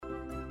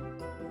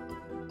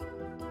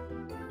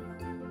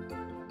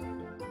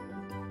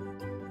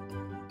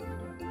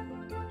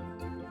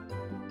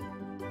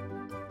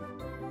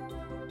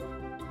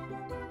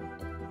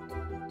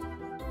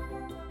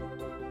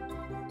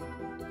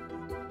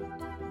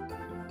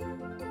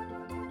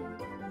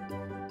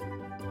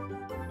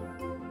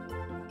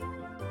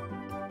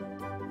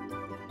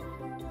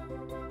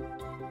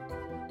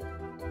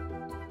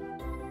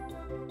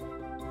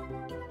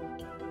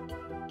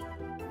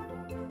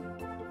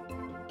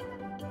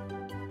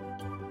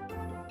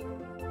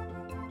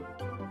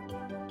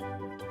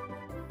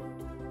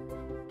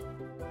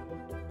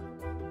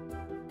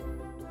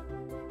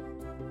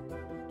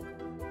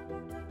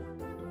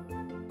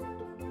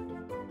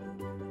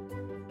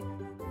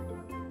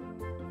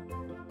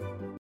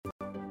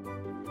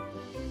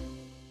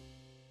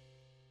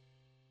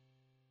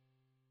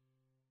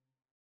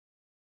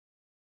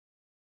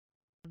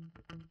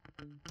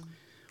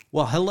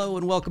Well, hello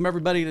and welcome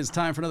everybody. It is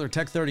time for another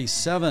Tech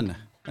 37.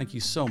 Thank you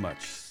so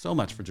much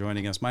for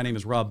joining us. My name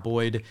is Rob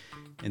Boyd,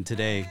 and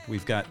today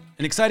we've got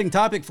an exciting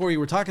topic for you.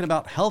 We're talking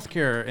about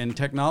healthcare and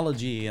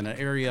technology in an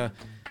area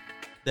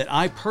that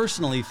I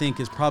personally think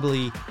is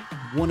probably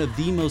one of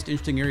the most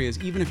interesting areas,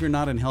 even if you're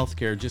not in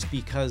healthcare, just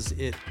because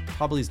it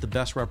probably is the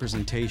best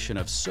representation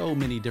of so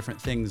many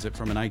different things that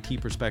from an IT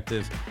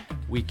perspective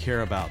we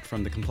care about,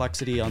 from the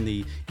complexity on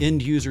the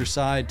end user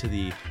side to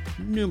the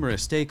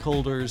numerous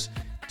stakeholders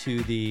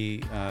to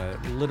the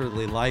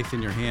literally life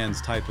in your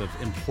hands type of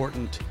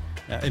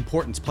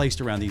importance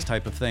placed around these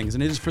type of things.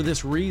 And it is for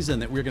this reason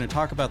that we're going to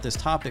talk about this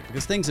topic,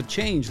 because things have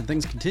changed and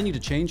things continue to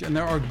change, and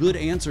there are good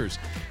answers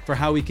for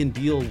how we can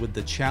deal with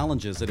the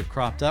challenges that have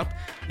cropped up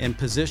and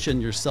position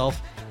yourself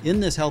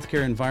in this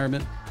healthcare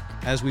environment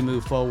as we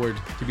move forward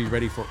to be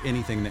ready for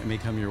anything that may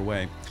come your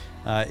way.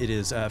 It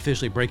is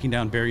officially breaking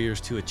down barriers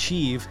to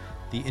achieve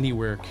the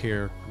Anywhere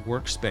Care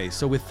workspace.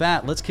 So with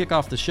that, let's kick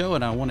off the show,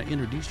 and I want to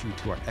introduce you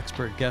to our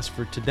expert guest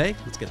for today.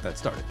 Let's get that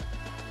started.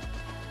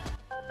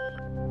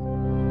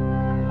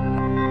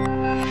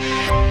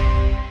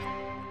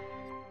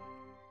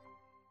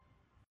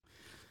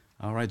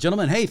 All right,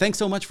 gentlemen. Hey, thanks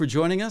so much for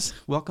joining us.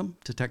 Welcome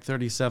to Tech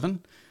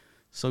 37.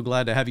 So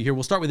glad to have you here.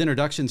 We'll start with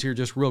introductions here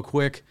just real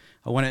quick.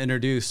 I want to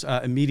introduce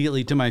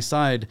immediately to my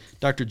side,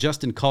 Dr.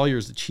 Justin Collier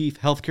is the Chief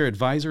Healthcare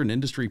Advisor and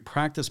Industry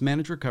Practice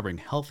Manager covering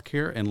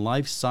healthcare and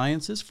life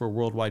sciences for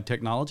Worldwide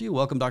Technology.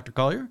 Welcome, Dr.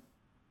 Collier.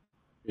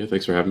 Yeah,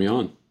 thanks for having me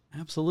on.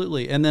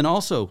 Absolutely. And then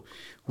also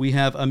we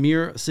have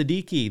Amir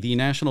Siddiqui, the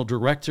National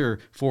Director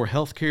for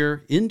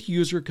Healthcare End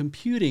User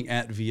Computing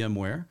at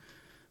VMware.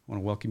 I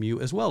want to welcome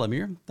you as well,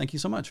 Amir. Thank you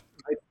so much.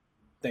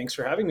 Thanks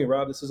for having me,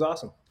 Rob. This is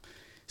awesome.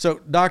 So,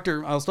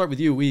 Doctor, I'll start with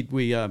you. We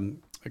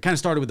kind of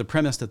started with the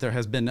premise that there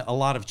has been a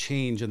lot of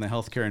change in the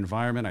healthcare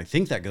environment. I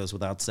think that goes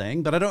without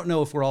saying, but I don't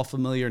know if we're all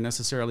familiar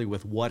necessarily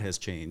with what has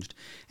changed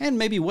and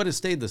maybe what has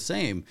stayed the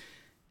same.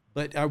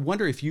 But I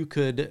wonder if you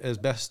could, as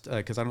best,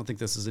 because I don't think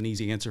this is an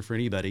easy answer for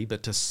anybody,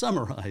 but to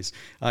summarize,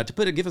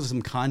 give us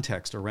some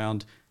context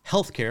around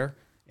healthcare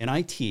and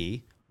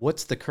IT.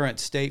 What's the current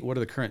state? What are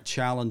the current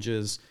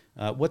challenges?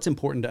 What's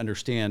important to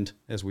understand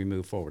as we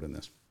move forward in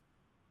this?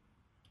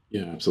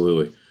 Yeah,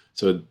 absolutely.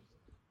 So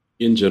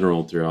in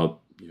general,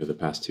 throughout the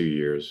past 2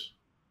 years,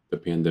 the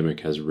pandemic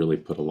has really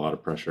put a lot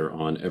of pressure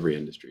on every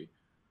industry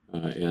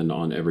and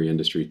on every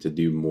industry to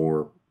do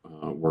more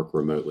work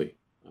remotely.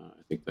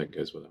 I think that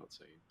goes without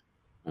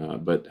saying.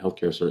 But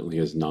healthcare certainly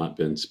has not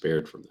been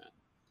spared from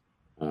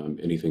that.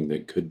 Anything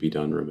that could be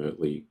done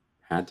remotely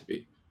had to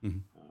be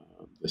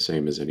the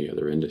same as any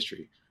other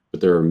industry.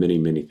 But there are many,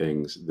 many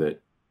things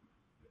that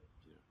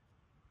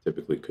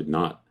typically could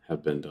not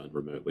have been done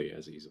remotely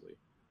as easily.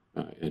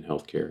 In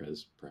healthcare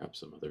as perhaps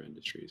some other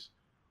industries.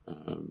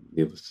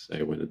 Needless to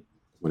say,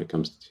 when it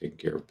comes to taking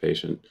care of a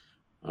patient,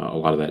 a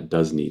lot of that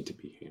does need to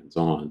be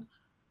hands-on.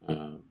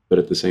 But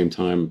at the same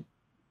time,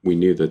 we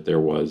knew that there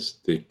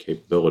was the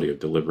capability of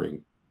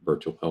delivering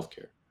virtual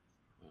healthcare,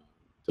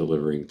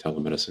 delivering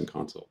telemedicine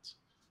consults,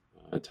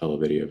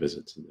 televideo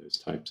visits, and those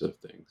types of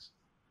things.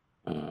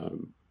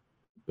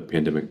 The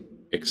pandemic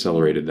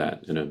accelerated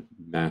that in a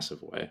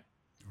massive way.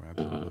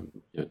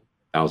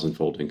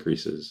 Thousandfold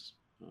increases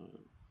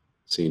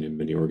seen in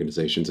many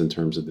organizations in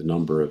terms of the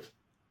number of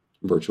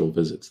virtual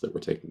visits that were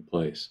taking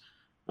place,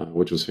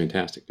 which was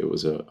fantastic. It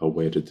was a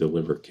way to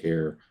deliver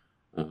care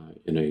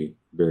in a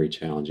very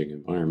challenging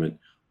environment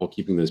while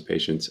keeping those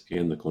patients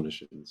and the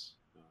clinicians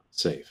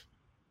safe.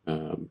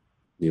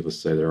 Needless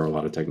to say, there are a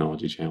lot of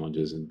technology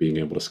challenges in being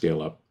able to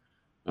scale up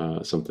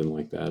something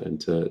like that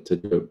and to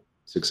do it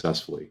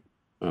successfully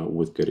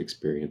with good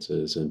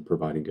experiences and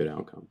providing good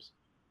outcomes.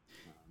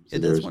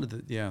 And that's one of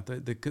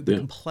the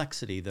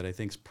complexity that I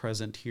think is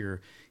present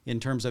here in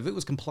terms of it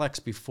was complex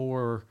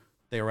before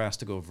they were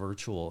asked to go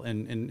virtual.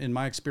 And in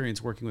my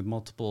experience working with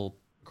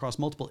across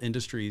multiple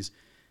industries,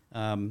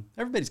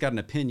 everybody's got an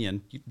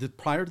opinion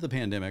prior to the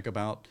pandemic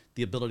about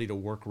the ability to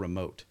work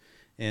remote.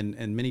 And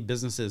many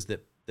businesses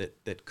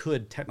that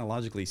could,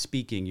 technologically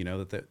speaking,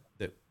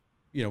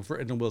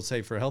 and we'll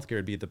say for healthcare,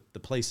 it'd be the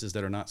places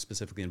that are not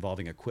specifically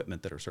involving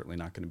equipment that are certainly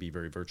not going to be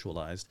very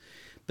virtualized.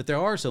 But there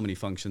are so many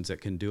functions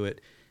that can do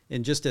it.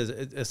 And just as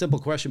a simple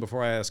question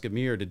before I ask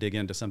Amir to dig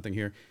into something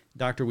here,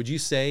 Doctor, would you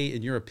say,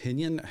 in your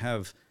opinion,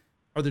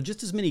 are there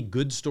just as many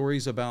good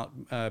stories about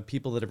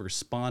people that have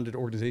responded,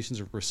 organizations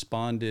have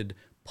responded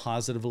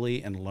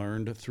positively and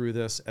learned through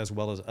this, as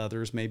well as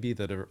others maybe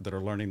that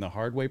are learning the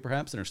hard way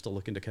perhaps and are still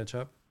looking to catch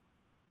up?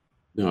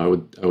 No,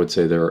 I would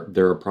say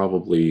there are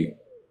probably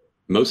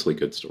mostly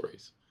good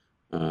stories,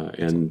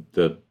 and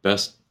the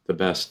best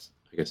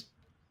I guess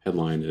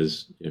headline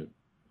is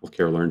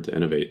healthcare learned to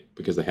innovate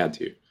because they had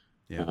to.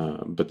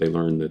 But they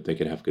learned that they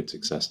could have good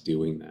success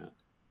doing that.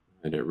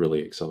 And it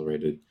really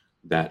accelerated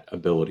that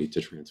ability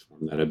to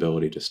transform, that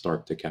ability to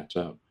start to catch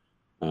up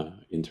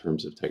in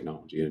terms of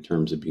technology, in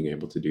terms of being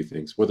able to do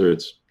things, whether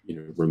it's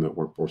remote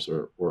workforce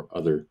or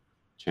other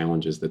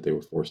challenges that they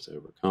were forced to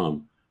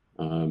overcome.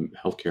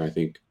 Healthcare, I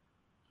think,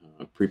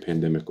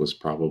 pre-pandemic was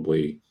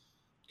probably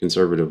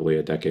conservatively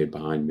a decade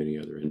behind many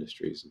other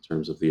industries in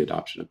terms of the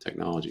adoption of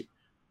technology.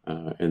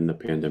 And the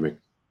pandemic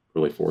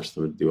really forced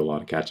them to do a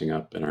lot of catching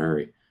up in a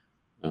hurry.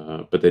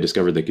 But they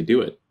discovered they could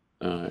do it.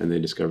 And they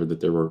discovered that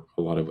there were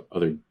a lot of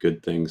other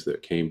good things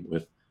that came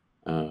with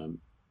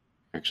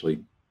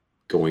actually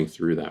going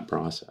through that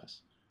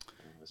process.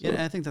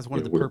 Yeah, I think that's one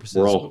of the purposes.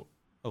 We're all,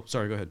 oh,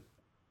 sorry, go ahead.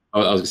 I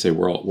was going to say,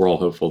 we're all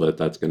hopeful that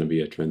that's going to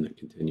be a trend that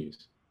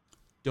continues.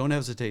 Don't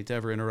hesitate to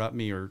ever interrupt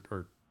me, or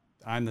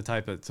I'm the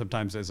type of,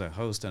 sometimes as a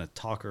host and a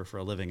talker for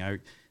a living,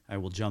 I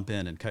will jump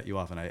in and cut you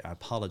off, and I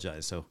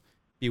apologize. So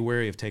be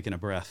wary of taking a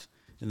breath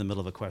in the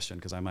middle of a question,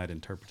 because I might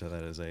interpret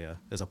that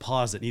as a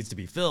pause that needs to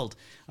be filled.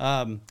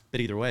 But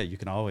either way, you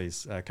can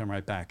always come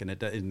right back, and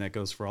that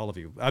goes for all of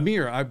you.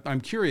 Amir,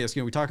 I'm curious.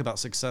 We talk about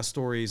success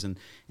stories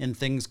and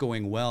things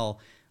going well.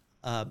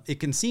 It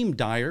can seem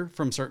dire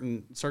from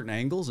certain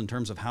angles in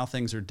terms of how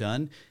things are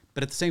done.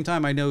 But at the same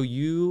time, I know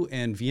you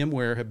and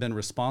VMware have been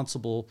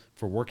responsible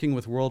for working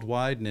with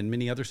Worldwide and in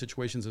many other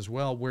situations as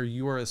well, where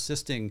you are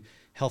assisting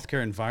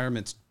healthcare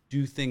environments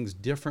do things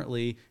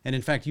differently. And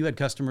in fact, you had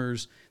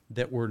customers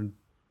that were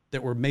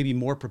maybe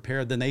more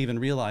prepared than they even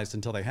realized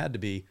until they had to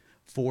be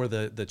for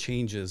the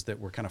changes that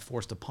were kind of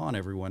forced upon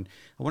everyone.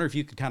 I wonder if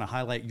you could kind of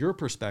highlight your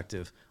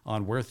perspective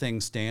on where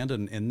things stand,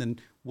 and then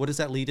what does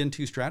that lead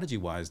into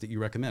strategy-wise that you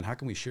recommend? How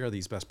can we share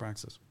these best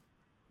practices?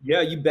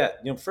 Yeah, you bet.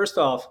 First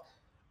off,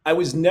 I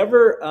was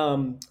never,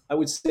 I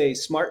would say,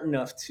 smart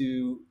enough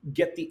to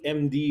get the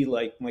MD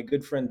like my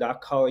good friend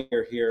Doc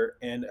Collier here.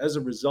 And as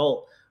a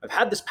result, I've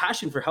had this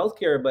passion for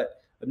healthcare,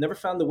 but I've never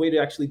found the way to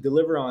actually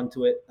deliver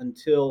onto it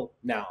until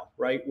now,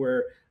 right?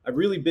 Where I've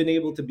really been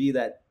able to be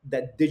that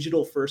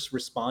digital first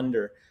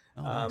responder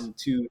Nice.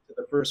 to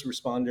the first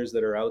responders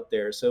that are out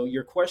there. So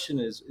your question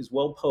is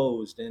well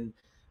posed. And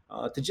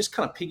to just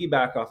kind of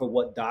piggyback off of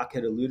what Doc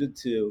had alluded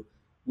to,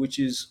 which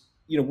is,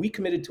 we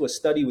committed to a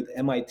study with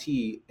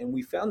MIT, and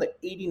we found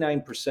that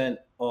 89%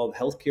 of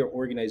healthcare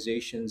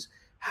organizations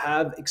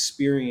have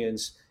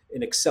experienced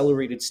an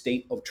accelerated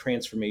state of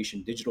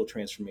transformation, digital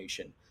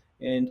transformation.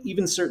 And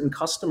even certain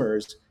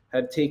customers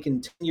have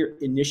taken 10-year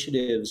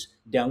initiatives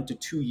down to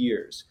 2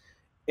 years.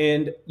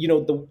 And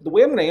the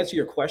way I'm going to answer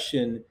your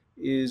question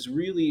is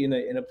really in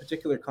a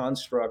particular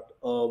construct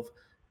of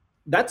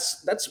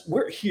that's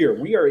we're here.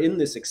 We are in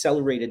this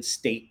accelerated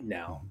state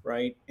now,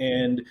 right?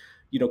 And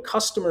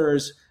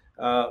customers,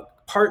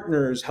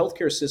 partners,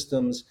 healthcare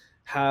systems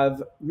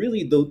have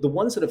really the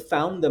ones that have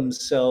found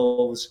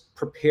themselves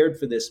prepared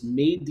for this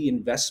made the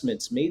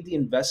investments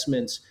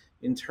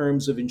in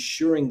terms of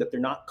ensuring that they're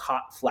not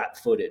caught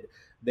flat-footed.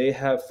 They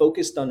have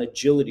focused on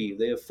agility.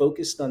 They have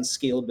focused on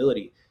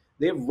scalability.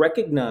 They have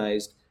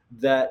recognized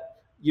that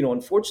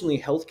unfortunately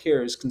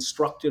healthcare is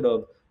constructed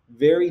of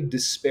very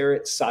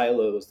disparate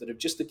silos that have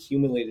just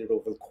accumulated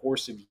over the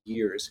course of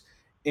years.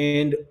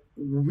 And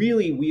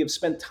really, we have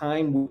spent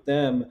time with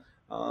them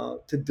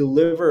to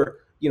deliver,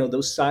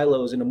 those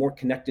silos in a more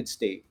connected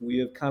state. We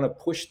have kind of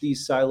pushed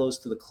these silos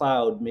to the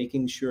cloud,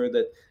 making sure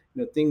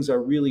that things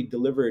are really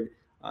delivered,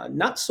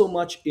 not so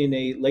much in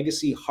a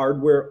legacy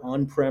hardware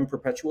on-prem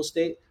perpetual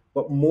state,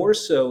 but more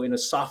so in a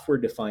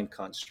software-defined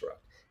construct.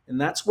 And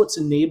that's what's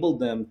enabled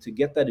them to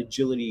get that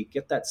agility,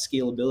 get that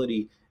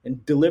scalability,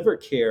 and deliver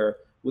care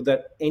with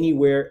that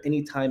anywhere,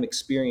 anytime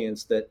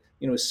experience that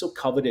is so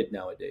coveted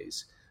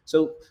nowadays.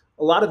 So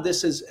a lot of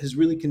this has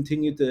really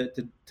continued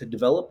to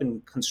develop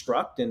and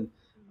construct. And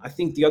I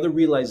think the other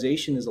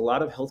realization is a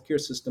lot of healthcare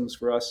systems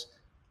for us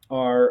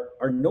are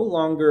no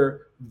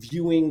longer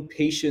viewing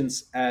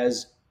patients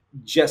as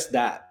just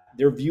that.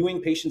 They're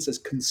viewing patients as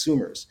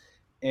consumers.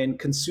 And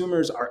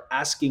consumers are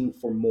asking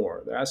for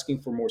more. They're asking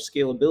for more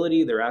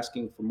scalability. They're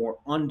asking for more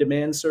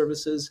on-demand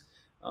services.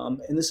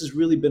 And this has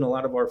really been a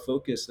lot of our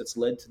focus that's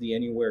led to the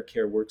Anywhere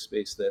Care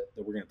Workspace that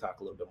we're going to talk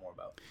a little bit more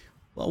about.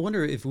 Well, I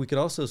wonder if we could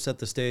also set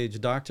the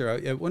stage,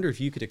 Doctor. I wonder if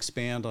you could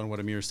expand on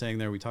what Amir is saying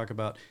there. We talk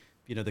about,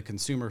 the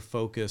consumer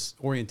focus,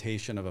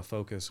 orientation of a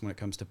focus when it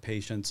comes to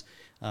patients.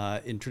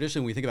 In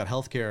tradition, when we think about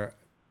healthcare,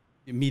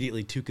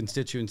 immediately two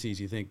constituencies.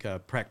 You think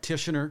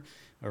practitioner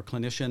or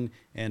clinician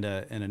and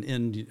an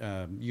end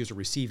user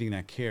receiving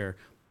that care.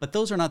 But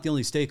those are not the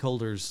only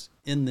stakeholders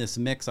in this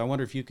mix. I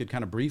wonder if you could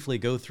kind of briefly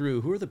go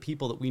through who are the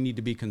people that we need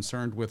to be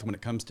concerned with when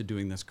it comes to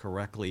doing this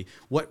correctly.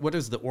 What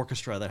is the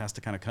orchestra that has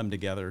to kind of come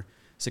together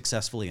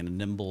successfully in a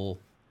nimble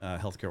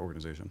healthcare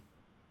organization?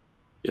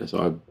 Yeah,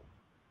 so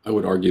I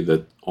would argue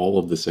that all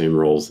of the same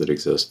roles that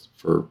exist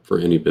for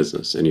any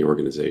business, any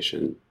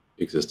organization,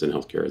 exist in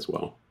healthcare as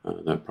well.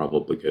 That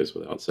probably goes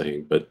without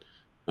saying, but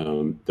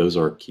those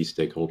are key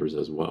stakeholders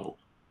as well.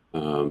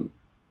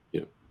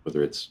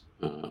 Whether it's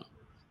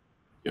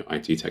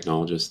IT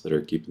technologists that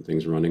are keeping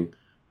things running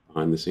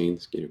behind the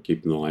scenes,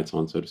 keeping the lights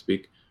on, so to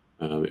speak.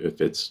 If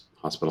it's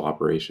hospital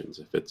operations,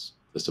 if it's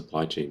the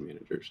supply chain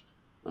managers,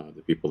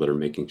 the people that are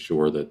making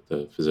sure that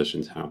the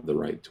physicians have the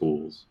right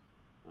tools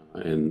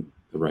and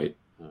the right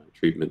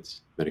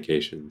treatments,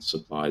 medications,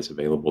 supplies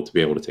available to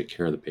be able to take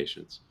care of the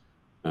patients.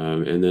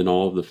 And then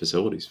all of the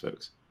facilities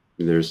folks.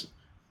 I mean, there's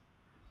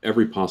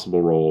every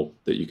possible role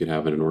that you could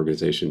have in an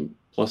organization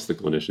plus the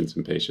clinicians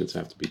and patients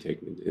have to be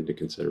taken into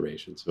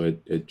consideration. So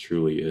it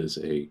truly is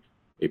a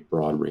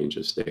broad range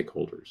of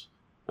stakeholders,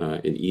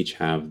 and each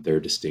have their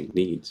distinct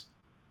needs.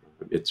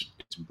 It's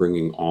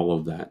bringing all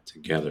of that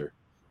together,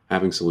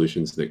 having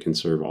solutions that can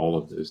serve all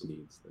of those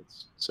needs.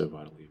 That's so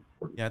vitally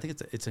important. Yeah, I think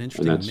it's an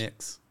interesting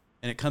mix,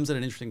 and it comes at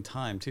an interesting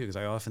time too, because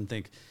I often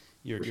think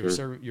you're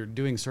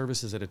doing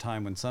services at a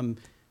time when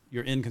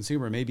your end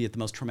consumer may be at the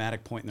most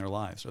traumatic point in their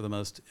lives, or the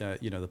most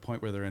the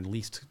point where they're in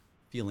least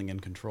feeling in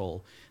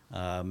control.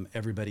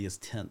 Everybody is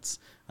tense.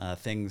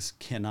 Things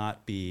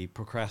cannot be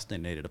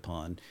procrastinated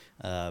upon.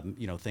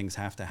 Things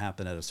have to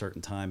happen at a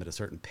certain time, at a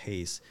certain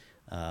pace.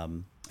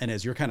 And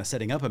as you're kind of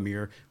setting up,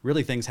 Amir,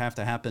 really things have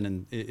to happen,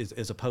 and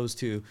as opposed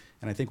to,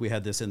 and I think we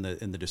had this in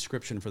the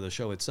description for the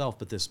show itself,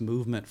 but this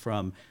movement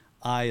from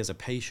I as a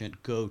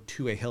patient go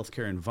to a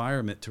healthcare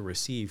environment to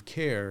receive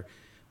care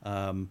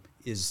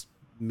is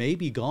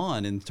maybe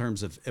gone in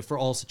terms of, for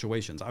all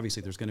situations.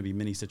 Obviously, there's going to be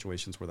many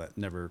situations where that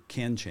never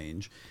can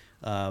change,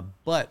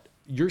 but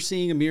you're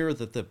seeing, Amir,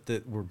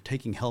 that we're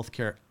taking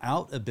healthcare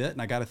out a bit,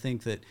 and I got to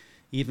think that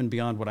even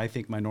beyond what I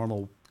think my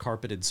normal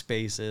carpeted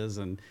space is,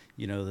 and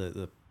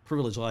the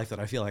privileged life that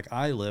I feel like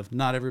I live,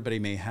 not everybody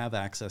may have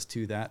access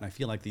to that, and I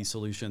feel like these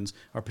solutions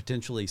are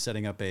potentially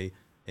setting up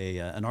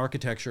an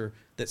architecture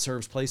that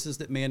serves places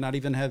that may not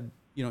even have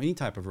any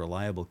type of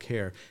reliable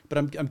care. But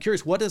I'm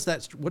curious, what does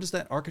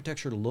that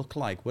architecture look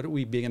like? What do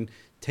we begin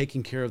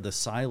taking care of the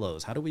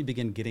silos? How do we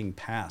begin getting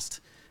past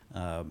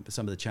some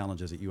of the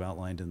challenges that you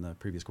outlined in the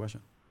previous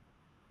question?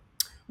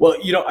 Well,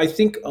 I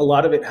think a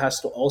lot of it has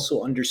to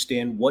also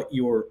understand what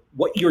you're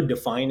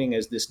defining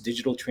as this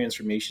digital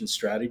transformation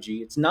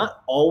strategy. It's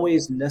not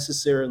always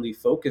necessarily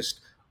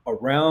focused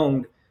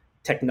around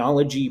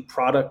technology,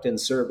 product, and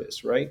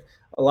service, right?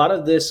 A lot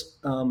of this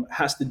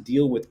has to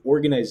deal with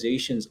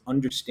organizations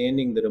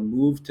understanding that a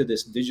move to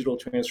this digital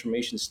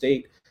transformation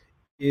state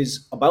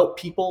is about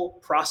people,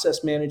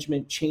 process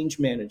management, change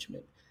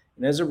management.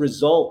 And as a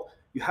result,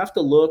 you have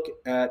to look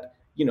at,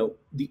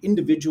 the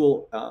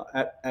individual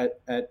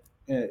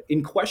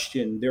in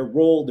question, their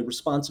role, the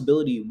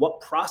responsibility, what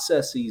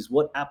processes,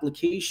 what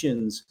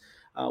applications,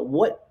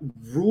 what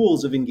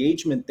rules of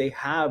engagement they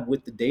have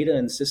with the data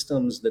and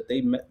systems that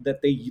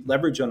they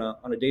leverage on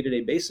a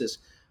day-to-day basis.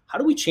 How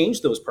do we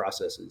change those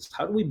processes?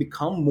 How do we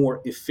become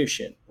more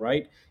efficient,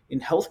 right? In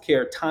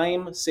healthcare,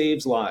 time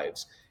saves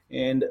lives.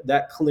 And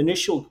that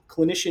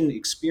clinician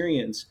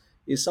experience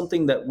is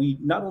something that we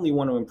not only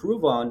want to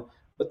improve on,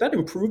 but that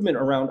improvement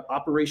around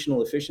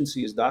operational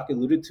efficiency, as Doc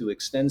alluded to,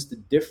 extends to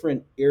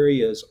different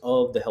areas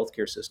of the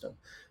healthcare system.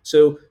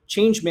 So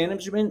change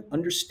management,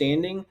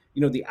 understanding,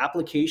 the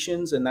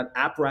applications and that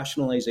app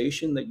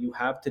rationalization that you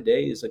have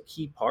today is a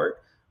key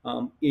part.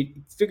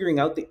 Figuring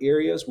out the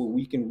areas where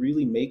we can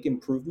really make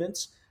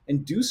improvements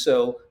and do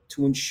so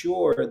to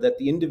ensure that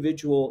the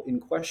individual in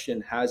question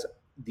has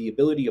the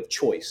ability of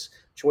choice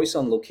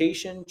on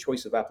location,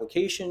 choice of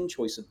application,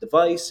 choice of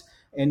device,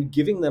 and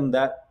giving them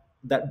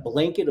that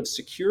blanket of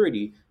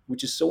security,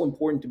 which is so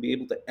important to be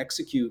able to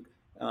execute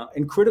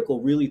and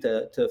critical really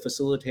to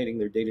facilitating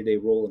their day-to-day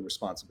role and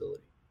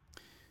responsibility.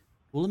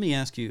 Well, let me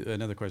ask you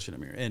another question,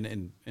 Amir.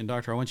 And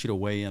Doctor, I want you to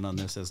weigh in on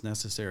this as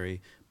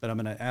necessary, but I'm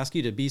going to ask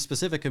you to be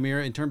specific,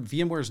 Amir.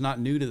 VMware is not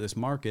new to this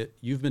market.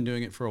 You've been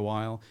doing it for a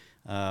while,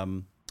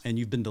 and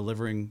you've been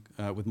delivering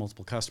with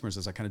multiple customers,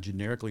 as I kind of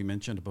generically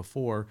mentioned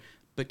before.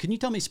 But can you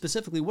tell me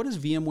specifically, what does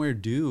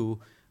VMware do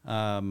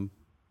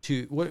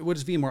what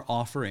is VMware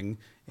offering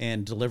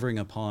and delivering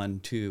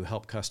upon to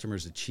help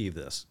customers achieve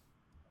this?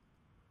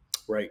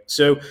 Right.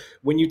 So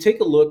when you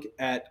take a look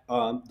at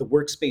the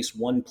Workspace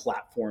ONE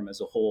platform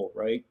as a whole,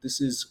 right, this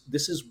is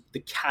the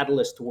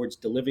catalyst towards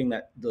delivering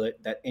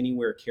that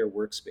anywhere care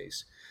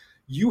workspace.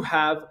 You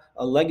have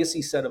a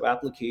legacy set of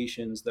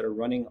applications that are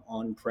running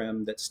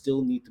on-prem that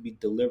still need to be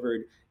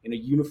delivered in a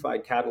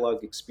unified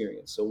catalog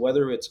experience. So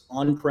whether it's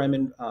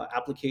on-prem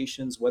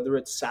applications, whether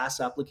it's SaaS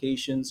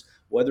applications,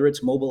 whether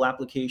it's mobile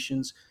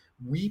applications,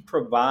 we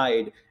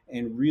provide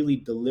and really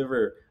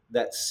deliver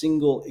that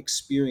single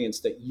experience,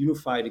 that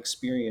unified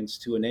experience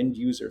to an end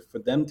user for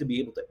them to be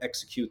able to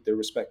execute their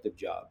respective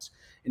jobs.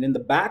 And in the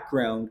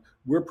background,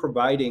 we're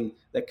providing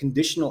that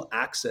conditional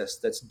access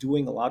that's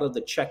doing a lot of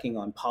the checking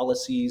on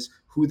policies,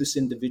 who this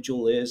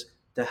individual is,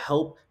 to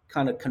help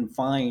kind of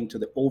confine to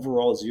the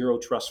overall zero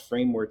trust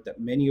framework that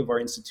many of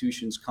our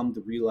institutions come to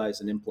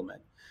realize and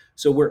implement.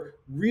 So we're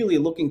really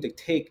looking to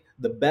take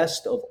the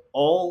best of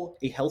all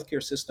a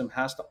healthcare system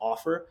has to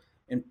offer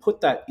and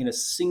put that in a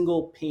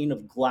single pane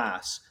of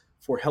glass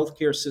for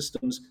healthcare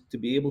systems to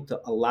be able to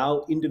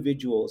allow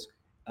individuals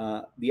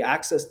the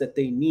access that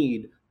they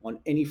need on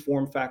any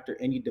form factor,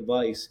 any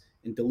device,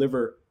 and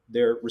deliver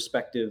their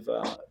respective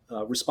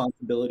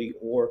responsibility,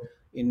 or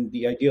in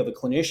the idea of a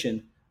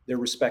clinician, their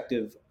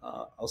respective,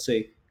 I'll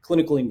say,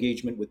 clinical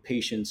engagement with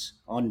patients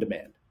on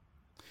demand.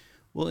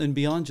 Well, and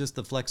beyond just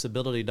the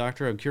flexibility,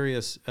 Doctor, I'm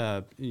curious,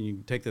 you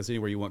can take this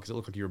anywhere you want because it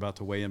looked like you were about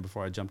to weigh in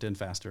before I jumped in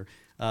faster.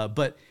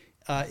 But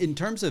In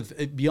terms of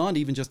beyond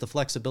even just the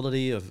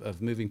flexibility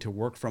of moving to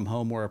work from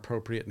home where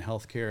appropriate in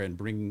healthcare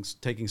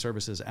and taking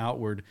services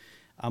outward,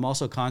 I'm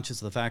also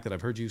conscious of the fact that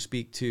I've heard you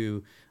speak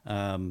to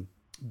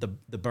the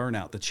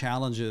burnout, the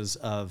challenges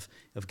of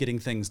getting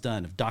things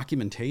done, of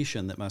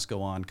documentation that must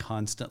go on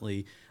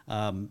constantly.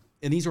 And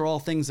these are all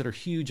things that are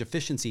huge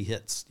efficiency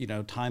hits,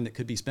 time that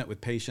could be spent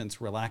with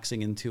patients,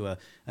 relaxing into an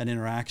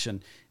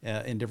interaction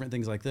and different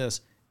things like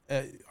this.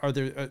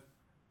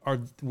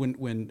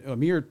 When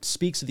Amir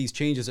speaks of these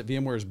changes that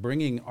VMware is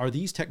bringing, are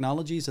these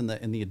technologies and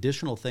the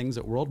additional things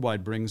that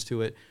Worldwide brings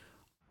to it,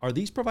 are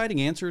these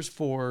providing answers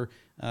for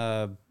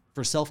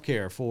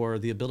self-care, for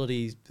the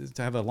ability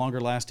to have a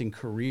longer lasting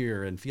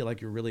career and feel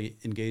like you're really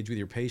engaged with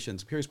your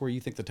patients? I'm curious where you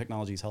think the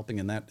technology is helping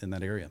in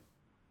that area.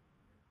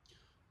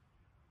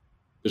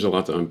 There's a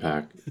lot to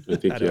unpack. I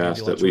think you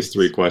asked at least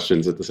three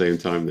questions at the same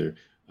time there.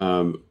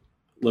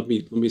 Let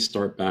me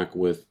start back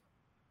with,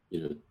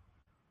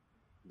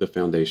 the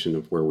foundation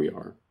of where we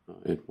are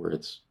and where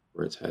it's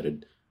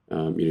headed.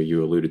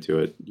 You alluded to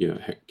it.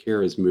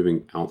 Care is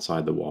moving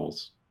outside the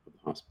walls of the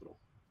hospital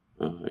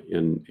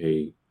in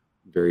a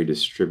very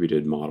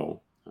distributed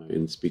model.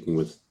 In speaking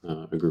with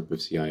a group of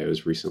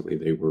CIOs recently,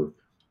 they were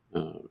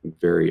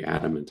very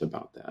adamant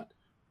about that.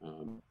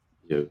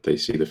 They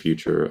see the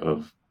future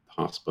of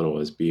hospital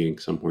as being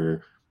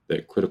somewhere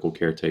that critical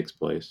care takes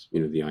place, the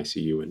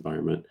ICU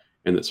environment,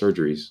 and that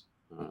surgeries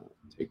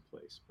take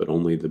place, but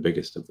only the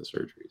biggest of the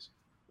surgeries.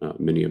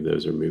 Many of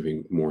those are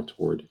moving more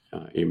toward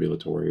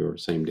ambulatory or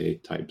same-day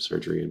type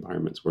surgery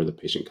environments where the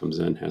patient comes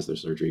in, has their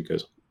surgery,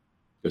 goes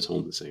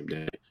home the same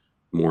day.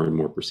 More and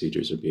more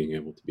procedures are being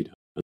able to be done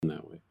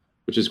that way,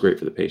 which is great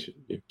for the patient.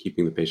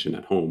 Keeping the patient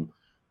at home,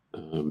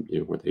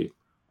 where they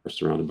are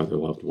surrounded by their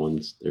loved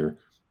ones, they're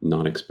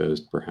not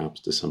exposed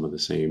perhaps to some of the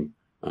same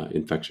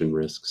infection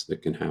risks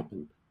that can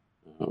happen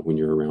when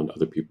you're around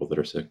other people that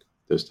are sick,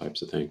 those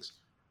types of things.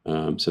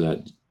 So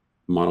that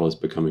model is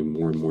becoming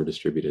more and more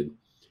distributed.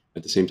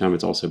 At the same time,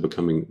 it's also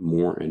becoming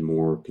more and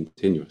more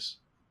continuous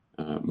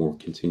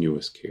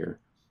care.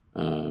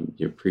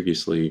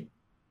 Previously,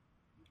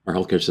 our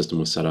healthcare system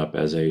was set up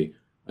as a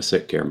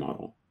sick care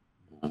model.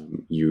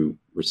 You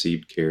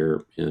received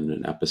care in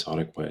an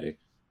episodic way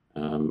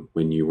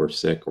when you were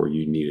sick or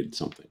you needed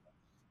something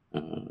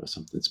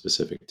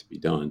specific to be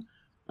done.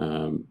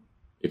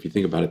 If you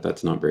think about it,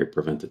 that's not very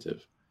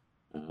preventative.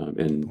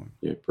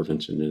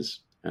 Prevention is,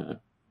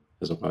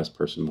 as a wise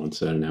person once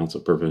said, an ounce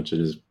of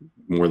prevention is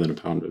more than a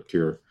pound of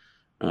cure.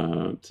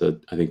 So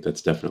I think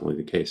that's definitely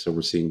the case. So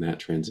we're seeing that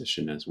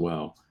transition as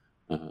well,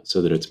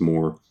 so that it's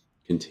more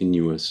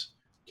continuous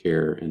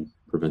care and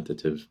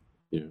preventative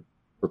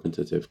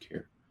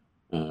care,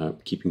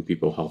 keeping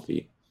people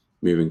healthy,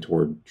 moving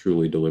toward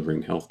truly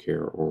delivering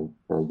healthcare or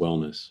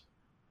wellness,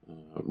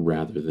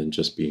 rather than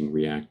just being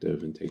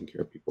reactive and taking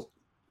care of people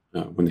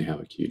when they have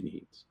acute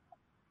needs.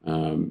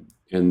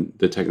 And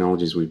the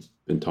technologies we've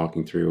been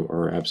talking through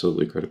are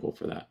absolutely critical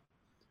for that.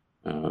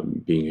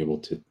 Being able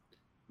to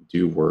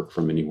do work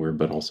from anywhere,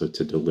 but also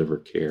to deliver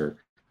care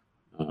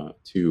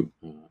to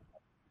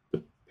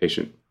the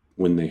patient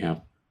when they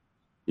have,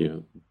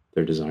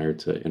 their desire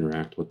to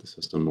interact with the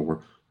system,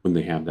 or when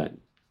they have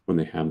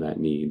that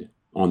need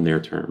on their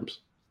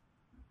terms.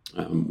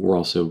 We're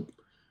also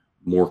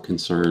more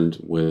concerned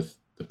with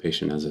the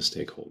patient as a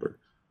stakeholder.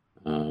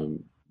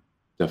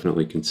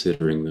 Definitely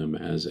considering them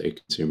as a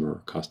consumer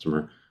or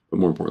customer, but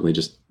more importantly,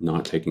 just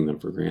not taking them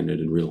for granted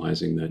and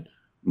realizing that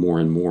more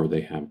and more they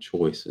have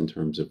choice in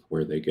terms of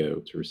where they go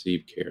to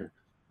receive care,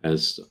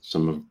 as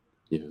some of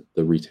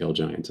the retail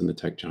giants and the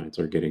tech giants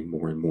are getting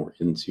more and more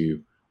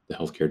into the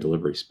healthcare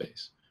delivery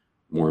space.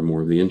 More and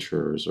more of the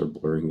insurers are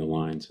blurring the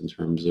lines in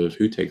terms of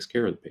who takes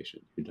care of the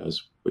patient, who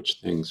does which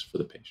things for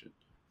the patient.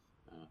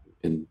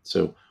 And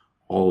so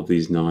all of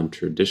these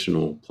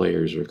non-traditional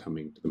players are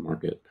coming to the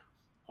market,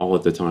 all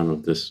at the time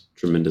of this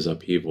tremendous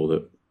upheaval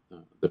that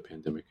the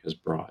pandemic has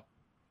brought.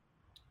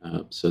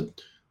 So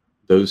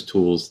those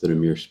tools that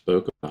Amir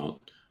spoke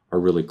about are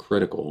really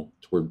critical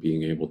toward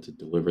being able to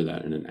deliver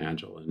that in an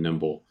agile and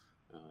nimble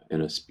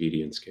and a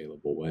speedy and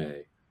scalable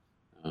way,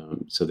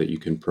 so that you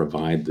can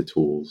provide the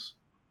tools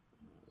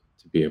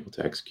to be able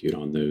to execute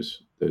on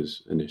those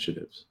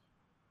initiatives.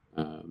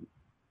 A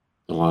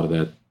lot of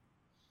that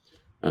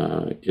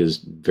is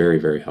very,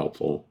 very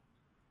helpful.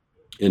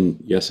 And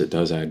yes, it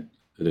does add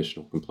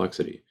additional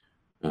complexity.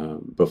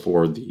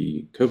 Before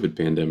the COVID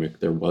pandemic,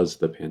 there was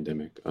the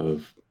pandemic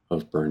of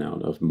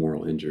burnout, of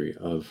moral injury,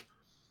 of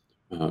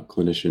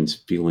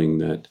clinicians feeling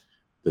that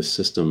the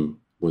system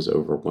was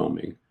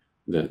overwhelming,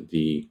 that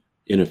the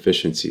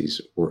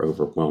inefficiencies were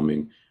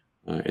overwhelming,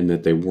 and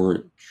that they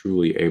weren't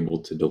truly able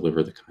to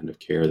deliver the kind of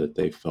care that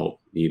they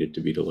felt needed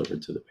to be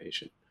delivered to the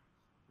patient.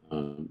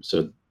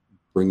 So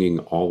bringing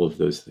all of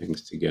those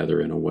things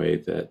together in a way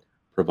that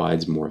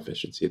provides more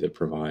efficiency, that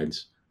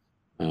provides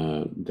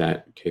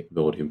that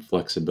capability and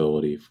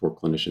flexibility for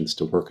clinicians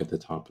to work at the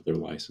top of their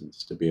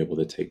license, to be able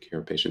to take care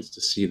of patients,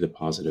 to see the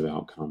positive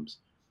outcomes,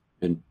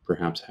 and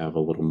perhaps have a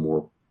little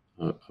more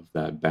of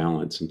that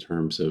balance in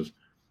terms of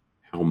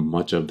how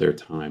much of their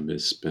time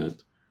is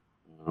spent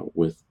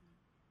with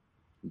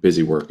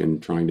busy work,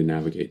 and trying to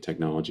navigate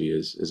technology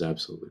is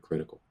absolutely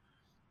critical.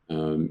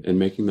 And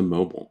making them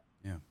mobile,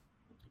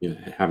 Yeah.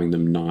 having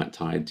them not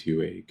tied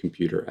to a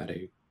computer at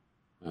a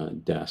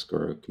desk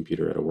or a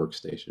computer at a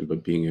workstation,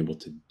 but being able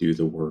to do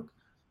the work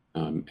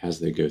as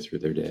they go through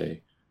their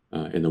day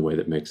in the way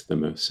that makes the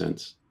most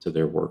sense to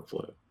their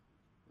workflow.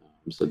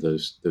 So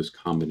those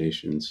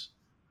combinations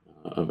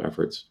of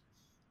efforts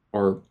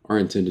are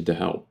intended to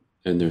help,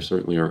 and there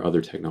certainly are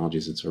other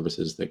technologies and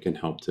services that can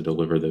help to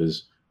deliver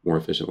those more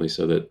efficiently,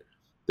 so that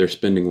they're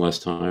spending less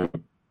time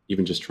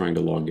even just trying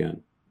to log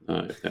in,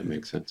 if that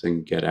makes sense,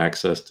 and get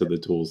access to the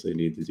tools they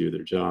need to do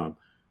their job.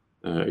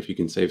 If you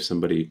can save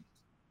somebody,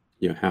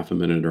 half a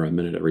minute or a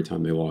minute every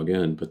time they log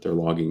in, but they're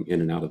logging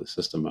in and out of the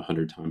system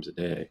 100 times a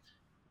day,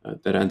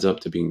 that adds up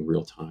to being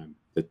real time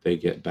that they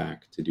get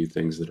back to do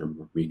things that are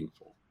more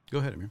meaningful. Go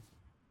ahead, Amir.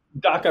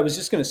 Doc, I was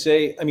just going to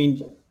say, I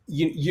mean,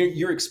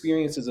 your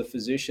experience as a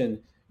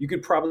physician, you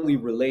could probably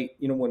relate,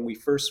 when we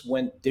first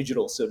went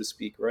digital, so to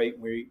speak, right?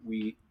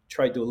 We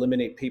tried to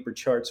eliminate paper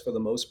charts for the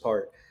most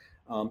part.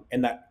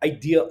 And that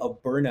idea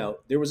of burnout,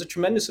 there was a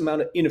tremendous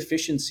amount of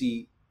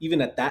inefficiency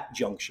even at that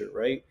juncture,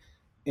 right?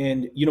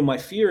 And, my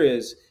fear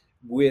is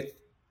with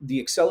the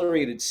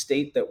accelerated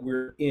state that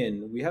we're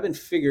in, we haven't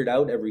figured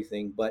out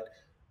everything, but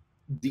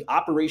the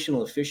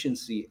operational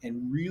efficiency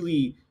and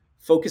really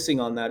focusing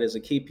on that as a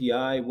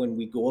KPI when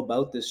we go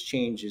about this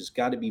change has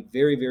got to be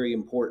very, very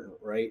important,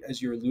 right?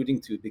 As you're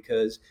alluding to,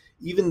 because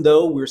even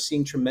though we're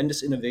seeing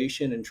tremendous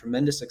innovation and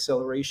tremendous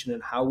acceleration in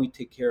how we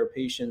take care of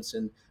patients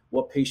and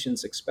what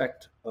patients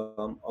expect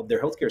of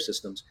their healthcare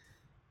systems,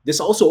 this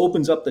also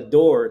opens up the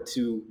door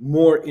to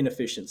more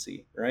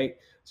inefficiency, right?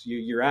 So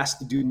you're asked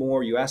to do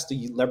more, you asked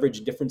to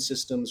leverage different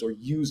systems or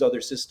use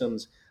other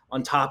systems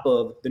on top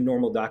of the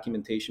normal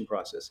documentation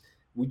process.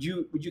 Would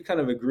you kind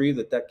of agree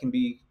that that can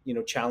be,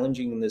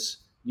 challenging in this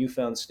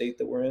newfound state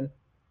that we're in?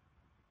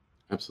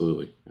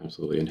 Absolutely,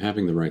 absolutely. And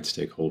having the right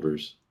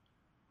stakeholders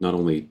not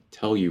only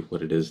tell you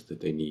what it is that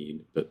they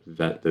need, but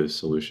vet those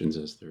solutions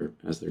as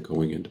they're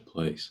going into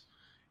place,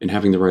 and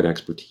having the right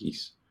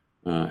expertise,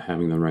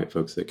 having the right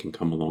folks that can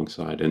come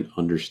alongside and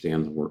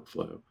understand the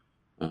workflow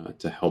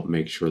to help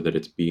make sure that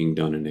it's being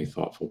done in a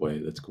thoughtful way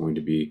that's going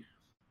to be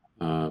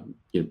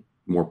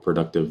more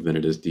productive than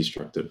it is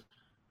destructive,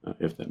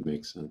 if that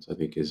makes sense, I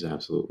think is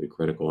absolutely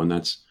critical. And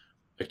that's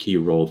a key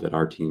role that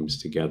our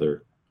teams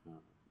together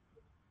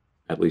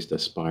at least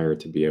aspire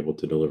to be able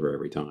to deliver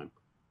every time.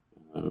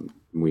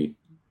 We,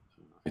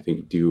 I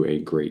think, do a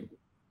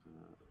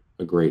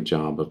great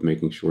job of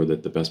making sure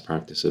that the best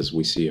practices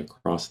we see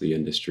across the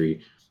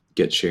industry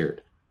get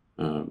shared.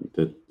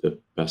 That the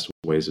best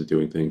ways of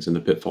doing things and the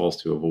pitfalls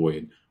to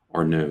avoid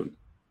are known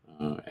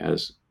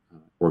as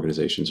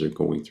organizations are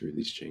going through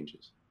these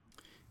changes.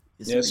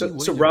 Yeah.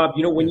 So Rob,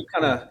 when you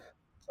kind of,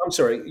 I'm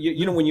sorry,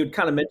 when you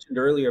kind of mentioned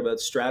earlier about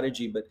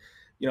strategy, but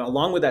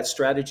along with that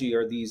strategy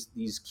are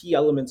these key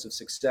elements of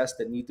success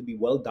that need to be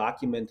well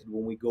documented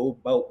when we go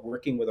about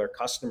working with our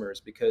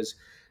customers, because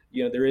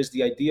there is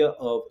the idea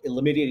of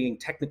eliminating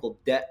technical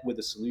debt with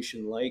a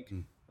solution like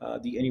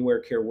the Anywhere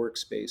Care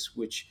Workspace,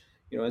 which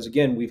as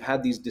again we've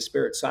had these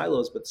disparate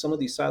silos, but some of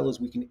these silos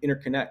we can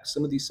interconnect,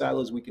 some of these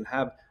silos we can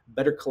have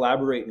better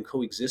collaborate and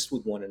coexist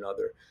with one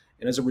another.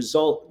 And as a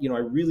result, I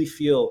really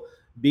feel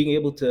being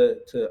able to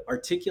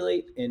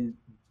articulate and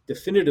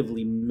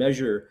definitively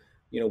measure,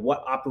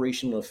 what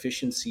operational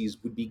efficiencies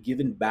would be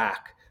given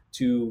back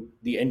to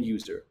the end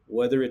user,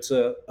 whether it's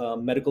a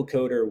medical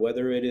coder,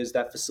 whether it is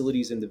that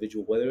facilities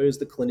individual, whether it is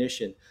the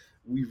clinician.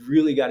 We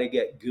really got to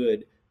get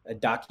good at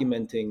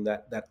documenting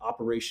that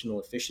operational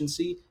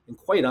efficiency and,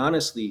 quite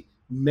honestly,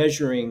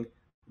 measuring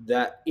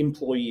that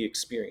employee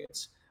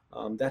experience.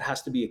 That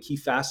has to be a key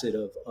facet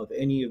of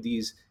any of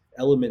these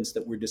elements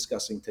that we're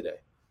discussing today.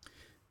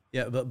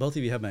 Yeah, but both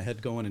of you have my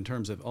head going in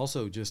terms of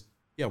also just,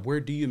 where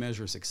do you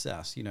measure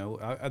success?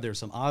 Are there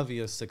some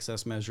obvious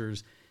success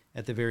measures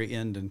at the very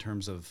end in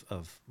terms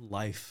of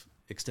life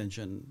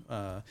extension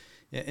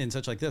and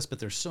such like this, but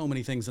there's so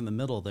many things in the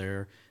middle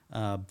there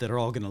that are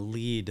all going to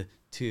lead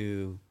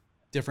to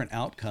different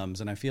outcomes.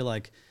 And I feel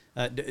like,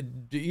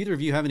 do either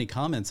of you have any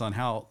comments on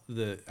how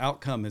the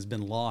outcome has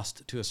been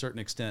lost to a certain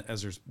extent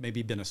as there's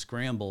maybe been a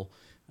scramble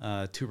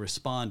to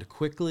respond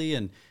quickly?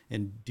 And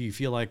do you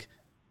feel like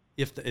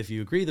if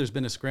you agree there's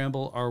been a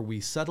scramble, are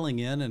we settling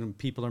in and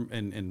people are,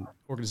 and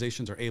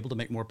organizations are able to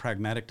make more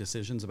pragmatic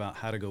decisions about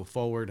how to go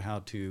forward, how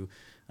to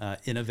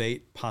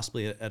innovate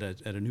possibly at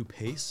a new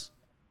pace?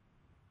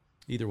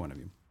 Either one of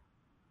you.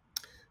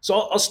 So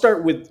I'll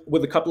start with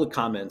a couple of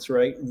comments,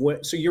 right?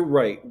 So you're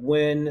right.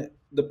 When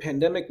the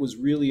pandemic was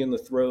really in the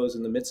throes,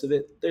 in the midst of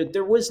it,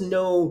 there was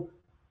no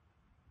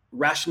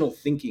rational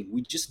thinking.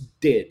 We just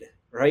did,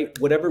 right?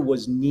 Whatever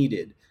was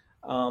needed.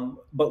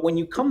 But when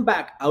you come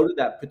back out of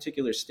that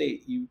particular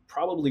state, you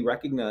probably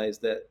recognize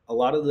that a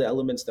lot of the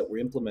elements that were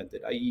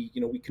implemented, i.e.,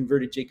 we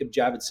converted Jacob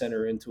Javits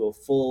Center into a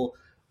full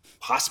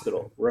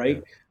hospital,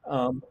 right?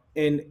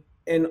 And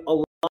a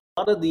lot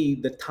of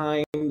the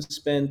time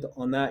spent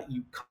on that,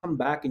 you come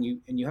back and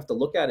you have to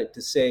look at it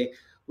to say,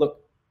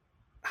 look,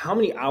 how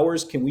many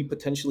hours can we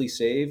potentially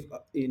save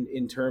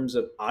in terms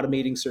of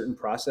automating certain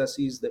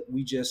processes that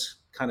we just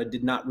kind of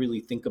did not really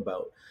think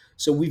about.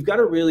 So we've got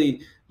to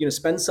really,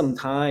 spend some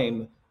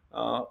time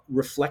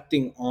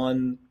reflecting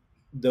on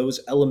those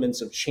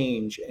elements of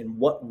change and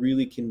what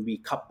really can be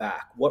cut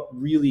back, what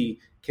really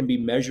can be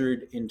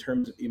measured in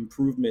terms of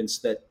improvements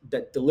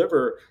that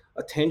deliver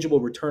a tangible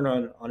return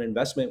on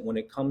investment when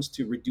it comes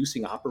to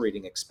reducing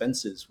operating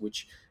expenses,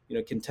 which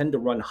can tend to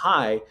run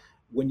high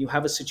when you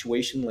have a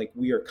situation like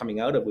we are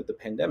coming out of with the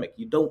pandemic.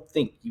 You don't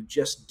think, you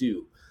just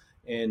do.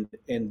 And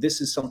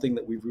this is something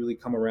that we've really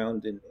come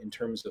around in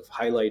terms of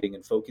highlighting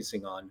and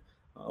focusing on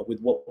with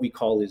what we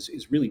call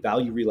is really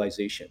value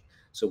realization.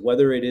 So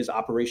whether it is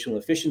operational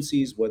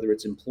efficiencies, whether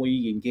it's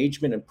employee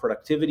engagement and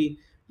productivity,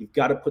 you've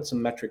got to put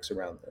some metrics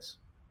around this.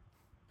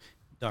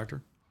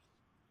 Doctor?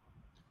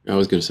 I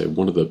was going to say,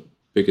 one of the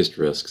biggest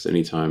risks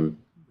anytime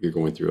you're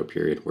going through a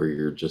period where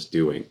you're just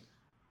doing,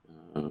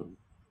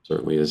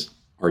 certainly is,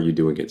 are you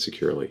doing it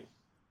securely?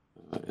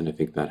 And I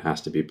think that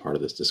has to be part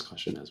of this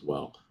discussion as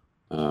well.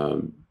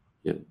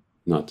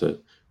 Not to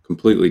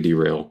completely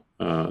derail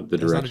the That's not a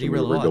direction we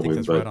derail were at all. I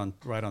think going,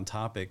 that's right on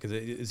topic,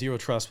 because zero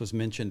trust was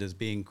mentioned as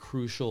being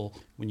crucial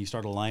when you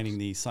start aligning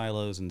these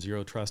silos, and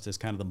zero trust is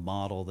kind of the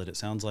model that it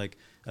sounds like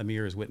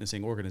Amir is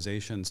witnessing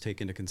organizations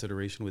take into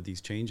consideration with these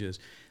changes.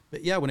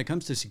 But yeah, when it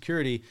comes to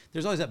security,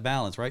 there's always that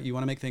balance, right? You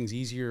want to make things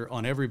easier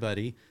on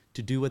everybody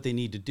to do what they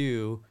need to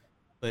do,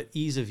 but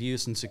ease of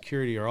use and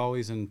security are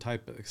always in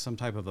some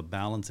type of a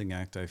balancing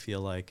act, I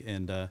feel like.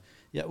 And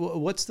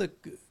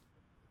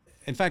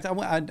in fact,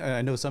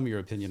 I know some of your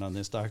opinion on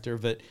this, Doctor,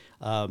 but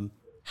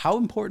how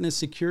important is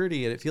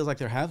security? And it feels like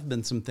there have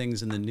been some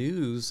things in the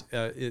news.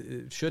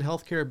 Should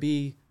healthcare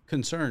be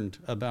concerned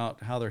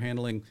about how they're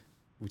handling,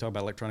 we talk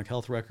about electronic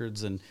health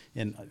records and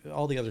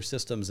all the other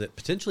systems that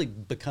potentially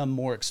become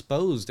more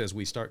exposed as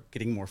we start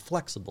getting more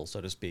flexible, so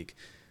to speak?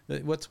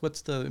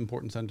 What's the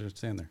importance to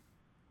understand there?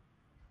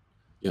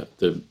 Yeah,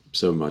 there's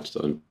so much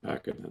to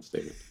unpack in that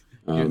statement.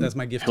 That's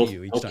my gift to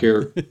you each time.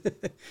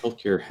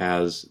 Healthcare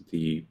has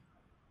the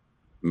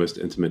most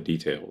intimate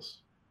details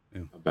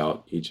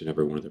about each and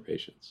every one of their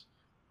patients.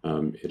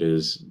 It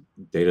is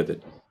data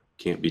that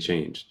can't be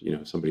changed.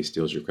 If somebody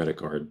steals your credit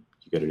card,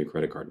 you get a new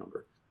credit card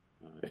number.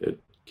 It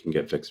can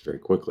get fixed very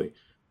quickly.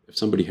 If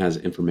somebody has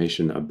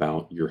information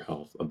about your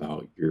health,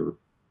 about your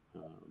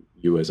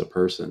you as a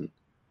person,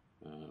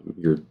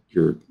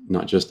 your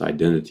not just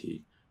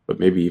identity, but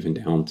maybe even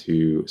down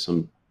to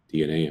some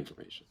DNA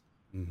information.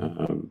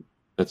 Mm-hmm.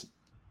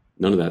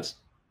 None of that's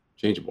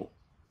changeable.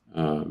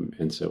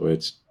 And so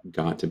it's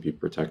got to be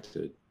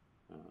protected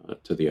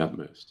to the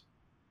utmost.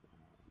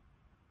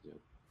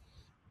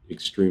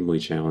 Extremely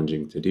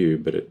challenging to do,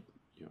 but it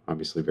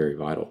obviously very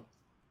vital.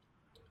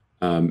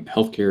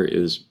 Healthcare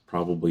is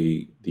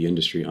probably the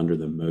industry under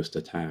the most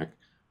attack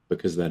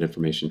because that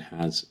information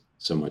has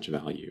so much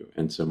value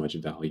and so much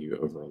value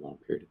over a long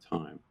period of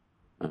time,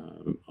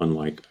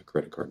 unlike a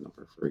credit card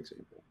number, for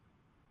example.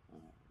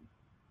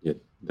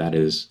 That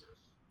has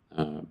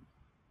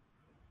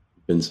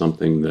been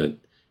something that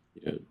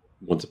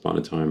once upon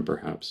a time,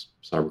 perhaps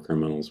cyber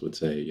criminals would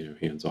say,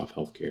 hands off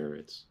healthcare.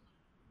 It's,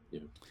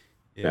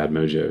 bad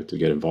mojo to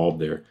get involved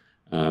there.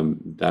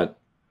 That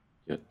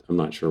I'm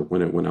not sure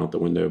when it went out the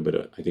window,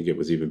 but I think it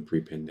was even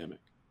pre-pandemic.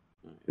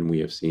 And we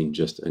have seen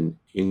just an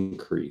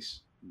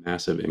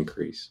massive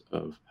increase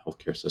of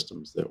healthcare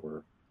systems that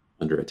were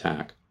under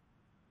attack.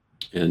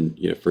 And,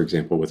 for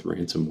example, with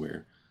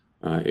ransomware,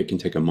 it can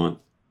take a month,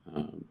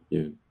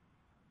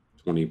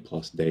 20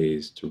 plus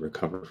days to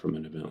recover from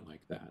an event like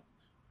that.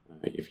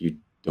 If you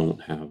don't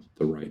have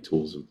the right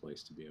tools in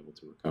place to be able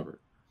to recover.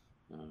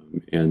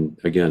 And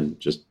again,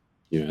 just,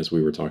 as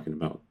we were talking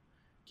about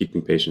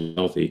keeping patients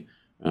healthy,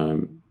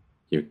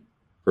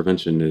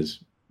 prevention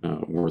is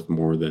worth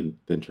more than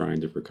trying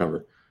to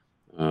recover.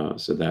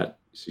 So that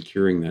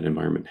securing that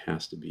environment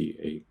has to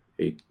be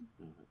a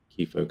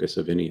key focus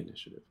of any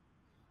initiative.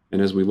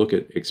 And as we look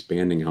at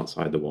expanding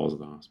outside the walls of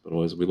the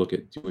hospital, as we look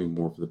at doing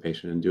more for the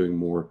patient and doing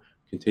more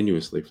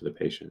continuously for the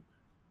patient,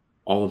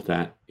 all of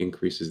that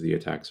increases the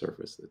attack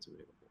surface that's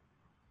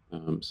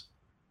available.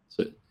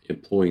 So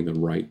employing the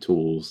right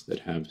tools that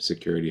have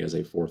security as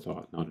a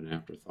forethought, not an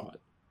afterthought,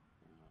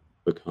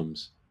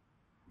 becomes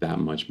that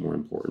much more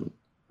important,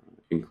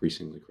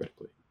 increasingly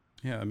critically.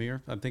 Yeah,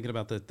 Amir, I'm thinking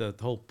about the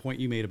whole point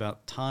you made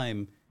about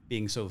time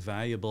being so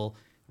valuable.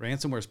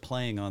 Ransomware is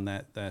playing on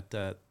that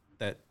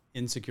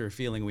insecure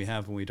feeling we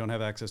have when we don't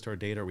have access to our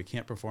data or we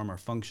can't perform our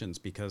functions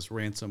because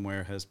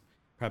ransomware has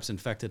perhaps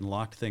infected and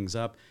locked things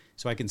up.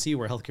 So I can see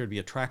where healthcare would be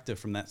attractive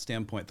from that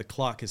standpoint. The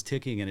clock is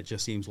ticking and it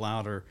just seems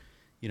louder,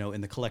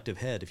 in the collective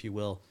head, if you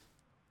will,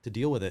 to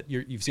deal with it.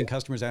 You've seen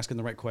customers asking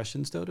the right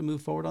questions, though, to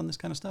move forward on this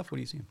kind of stuff? What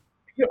do you see?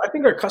 I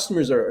think our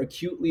customers are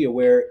acutely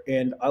aware,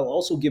 and I'll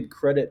also give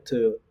credit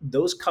to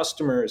those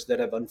customers that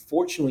have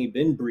unfortunately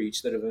been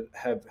breached, that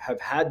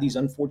have had these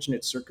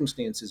unfortunate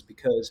circumstances,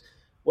 because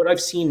what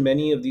I've seen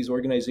many of these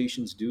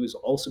organizations do is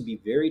also be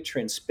very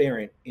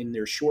transparent in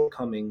their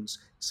shortcomings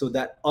so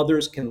that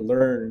others can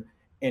learn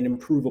and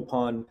improve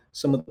upon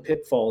some of the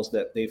pitfalls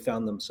that they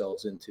found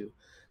themselves into.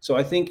 So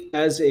I think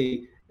as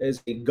a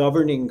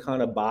governing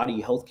kind of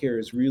body, healthcare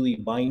is really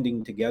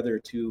binding together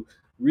to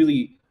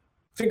really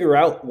figure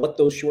out what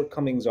those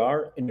shortcomings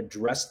are and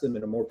address them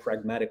in a more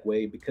pragmatic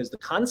way. Because the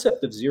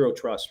concept of zero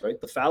trust,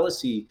 right? The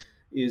fallacy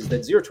is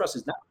that zero trust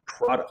is not a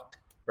product,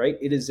 right?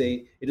 It is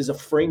a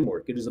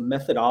framework, it is a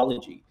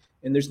methodology,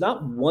 and there's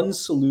not one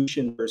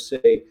solution per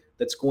se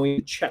that's going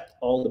to check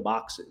all the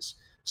boxes.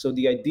 So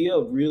the idea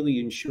of really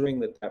ensuring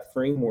that that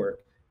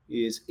framework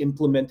is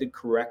implemented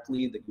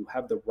correctly, that you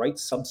have the right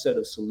subset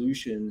of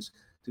solutions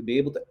to be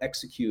able to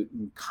execute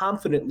and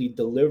confidently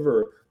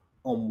deliver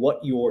on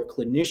what your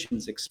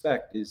clinicians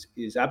expect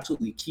is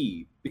absolutely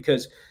key.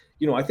 Because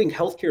I think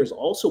healthcare is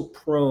also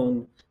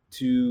prone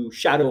to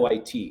shadow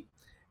IT,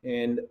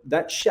 and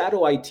that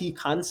shadow IT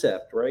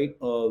concept, right,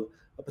 of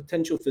a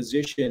potential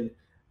physician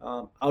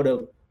out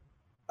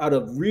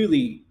of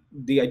really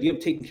the idea of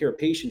taking care of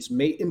patients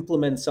may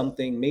implement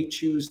something, may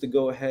choose to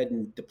go ahead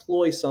and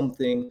deploy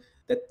something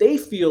that they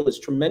feel is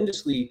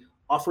tremendously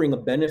offering a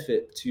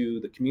benefit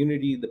to the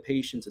community, the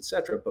patients, et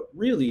cetera. But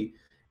really,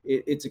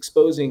 it's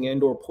exposing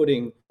and or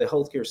putting the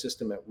healthcare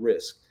system at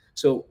risk.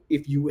 So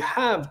if you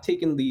have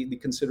taken the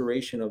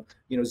consideration of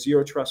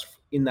zero trust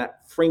in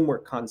that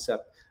framework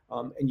concept,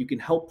 and you can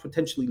help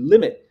potentially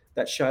limit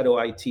that shadow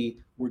IT,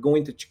 we're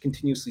going to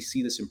continuously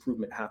see this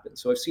improvement happen.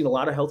 So I've seen a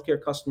lot of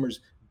healthcare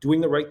customers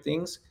doing the right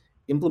things,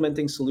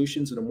 implementing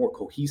solutions in a more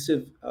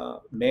cohesive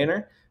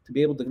manner to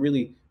be able to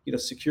really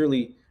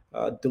securely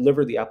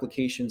deliver the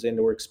applications and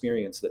or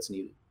experience that's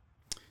needed.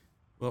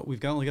 Well,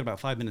 we've only got about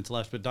 5 minutes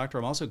left, but Doctor,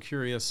 I'm also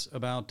curious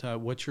about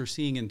what you're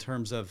seeing in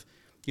terms of,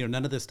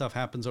 none of this stuff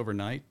happens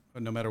overnight,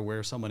 no matter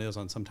where someone is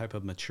on some type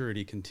of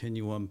maturity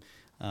continuum.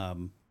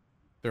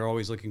 They're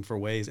always looking for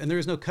ways, and there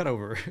is no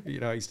cutover.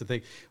 I used to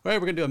think, all right,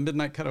 we're going to do a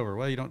midnight cutover.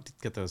 Well, you don't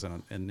get those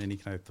in any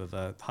type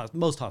of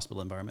most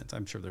hospital environments.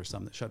 I'm sure there's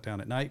some that shut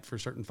down at night for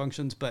certain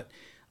functions, but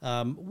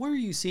where are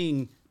you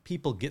seeing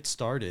people get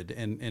started,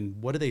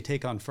 and what do they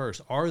take on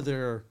first? Are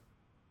there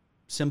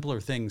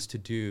simpler things to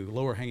do,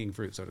 lower hanging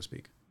fruit, so to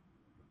speak?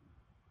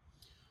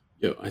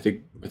 Yeah, I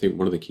think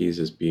one of the keys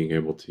is being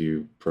able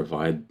to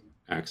provide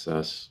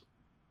access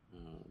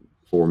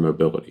for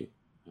mobility,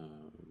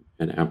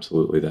 and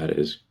absolutely that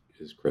is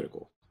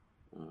critical.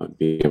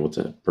 Being able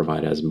to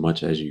provide as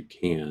much as you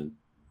can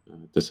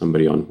to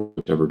somebody on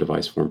whichever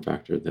device form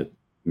factor that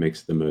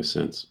makes the most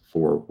sense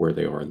for where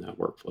they are in that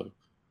workflow.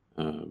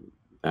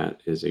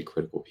 That is a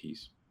critical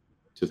piece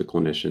to the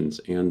clinicians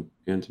and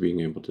to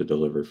being able to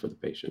deliver for the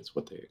patients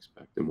what they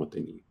expect and what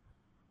they need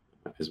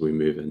as we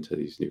move into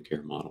these new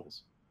care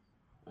models.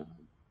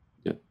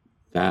 Yeah,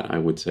 that I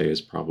would say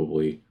is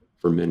probably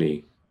for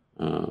many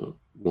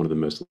one of the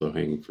most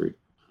low-hanging fruit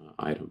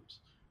items.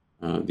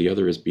 The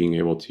other is being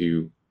able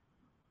to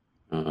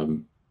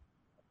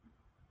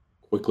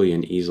quickly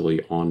and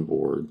easily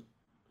onboard,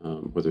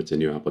 whether it's a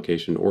new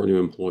application or a new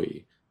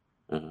employee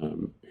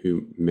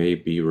who may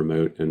be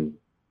remote and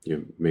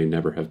may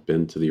never have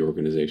been to the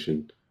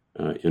organization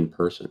in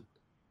person.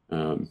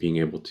 Being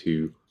able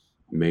to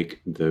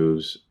make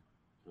those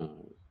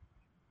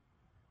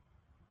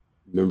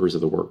members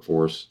of the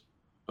workforce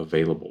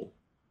available,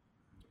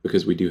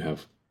 because we do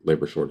have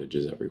labor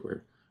shortages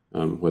everywhere.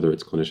 Whether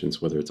it's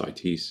clinicians, whether it's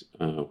ITs,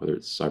 whether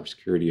it's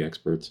cybersecurity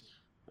experts,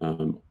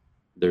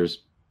 there's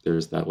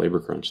that labor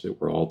crunch that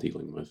we're all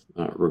dealing with,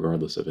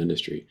 regardless of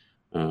industry.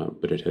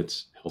 But it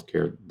hits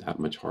healthcare that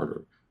much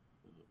harder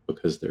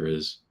because there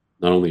is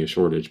not only a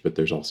shortage, but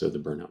there's also the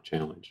burnout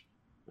challenge.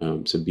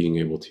 So being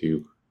able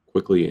to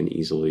quickly and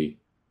easily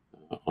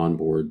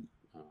onboard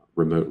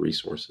remote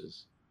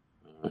resources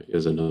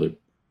is another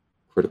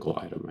critical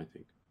item, I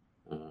think,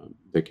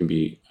 that can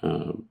be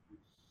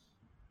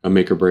a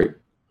make or break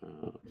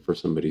for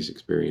somebody's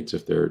experience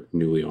if they're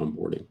newly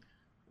onboarding.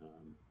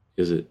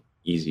 Is it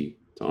easy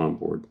to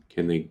onboard?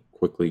 Can they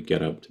quickly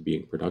get up to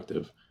being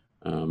productive?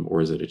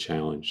 Or is it a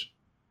challenge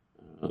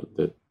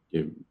that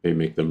may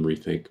make them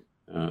rethink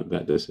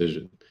that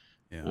decision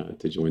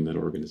to join that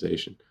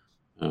organization?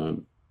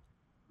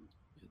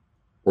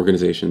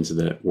 Organizations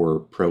that were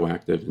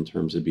proactive in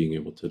terms of being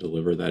able to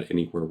deliver that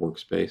anywhere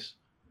workspace,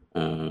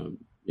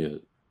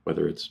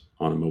 whether it's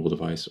on a mobile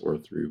device or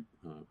through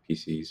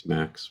PCs,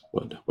 Macs,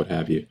 what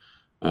have you,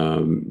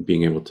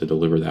 being able to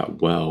deliver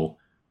that well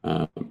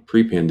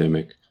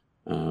pre-pandemic,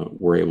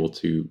 were able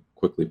to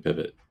quickly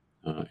pivot,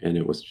 and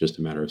it was just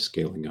a matter of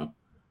scaling up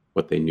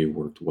what they knew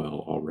worked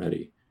well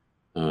already.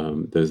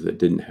 Those that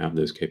didn't have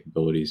those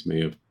capabilities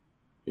may have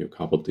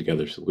cobbled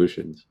together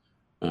solutions,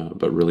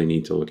 but really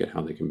need to look at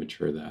how they can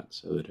mature that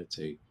so that it's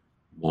a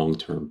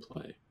long-term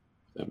play.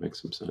 If that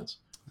makes some sense.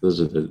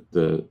 Those are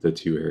the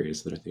two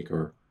areas that I think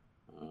are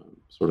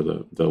sort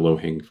of the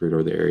low-hanging fruit,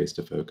 or the areas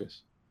to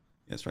focus.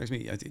 Yeah, it strikes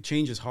me. I think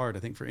change is hard, I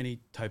think, for any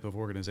type of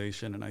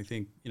organization. And I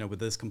think, with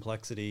this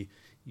complexity,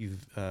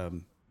 you've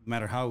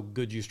matter how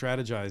good you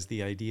strategize,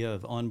 the idea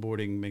of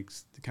onboarding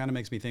makes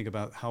me think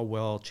about how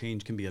well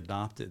change can be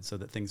adopted so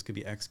that things can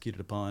be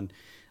executed upon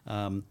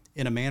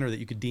in a manner that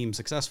you could deem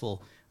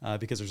successful,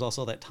 because there's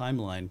also that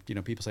timeline.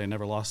 People say,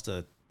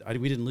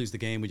 we didn't lose the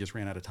game, we just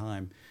ran out of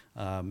time,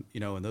 and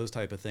those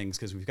type of things,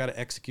 because we've got to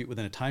execute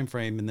within a time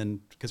frame, and then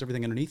because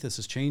everything underneath this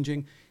is changing.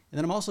 And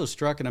then I'm also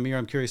struck, and Amir,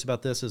 I'm curious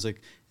about this,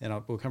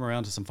 we'll come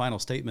around to some final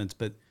statements,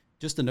 but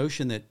just the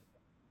notion that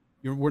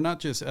we're not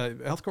just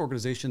healthcare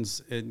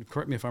organizations, and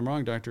correct me if I'm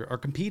wrong, doctor, are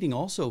competing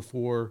also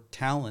for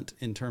talent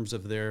in terms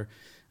of their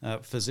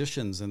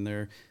physicians and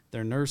their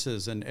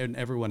nurses and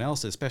everyone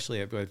else.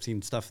 Especially, I've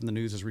seen stuff in the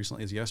news as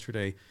recently as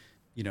yesterday.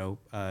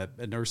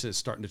 Nurses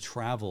starting to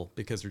travel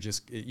because they're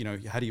just,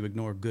 how do you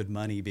ignore good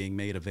money being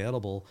made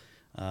available?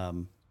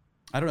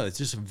 I don't know. It's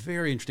just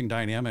very interesting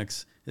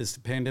dynamics. This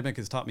pandemic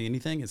has taught me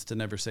anything, it's to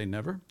never say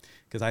never,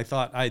 because I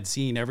thought I'd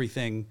seen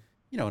everything,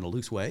 in a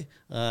loose way,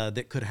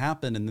 that could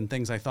happen. And then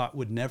things I thought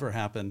would never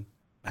happen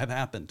have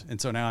happened. And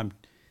so now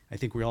I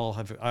think we all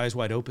have eyes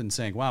wide open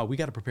saying, wow, we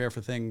got to prepare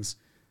for things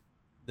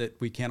that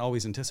we can't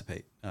always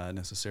anticipate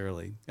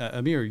necessarily.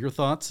 Amir, your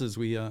thoughts as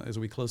we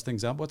close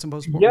things out? What's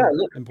most important? Yeah,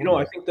 look,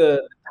 I think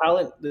the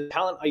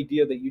talent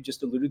idea that you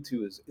just alluded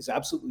to is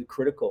absolutely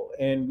critical.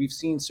 And we've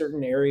seen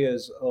certain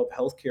areas of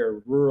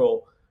healthcare,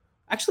 rural,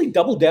 actually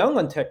double down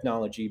on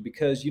technology,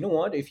 because you know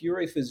what? If you're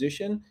a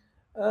physician,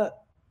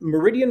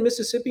 Meridian,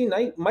 Mississippi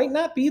might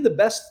not be the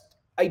best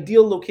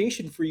ideal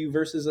location for you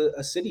versus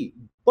a city,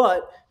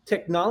 but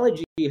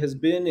technology has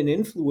been an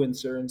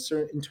influencer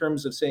in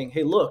terms of saying,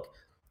 hey, look,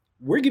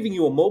 we're giving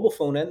you a mobile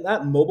phone, and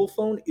that mobile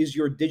phone is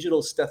your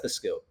digital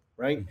stethoscope,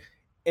 right? Mm-hmm.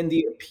 And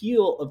the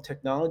appeal of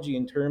technology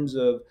in terms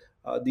of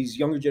these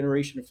younger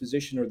generation of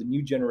physician or the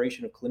new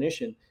generation of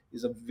clinician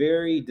is a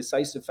very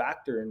decisive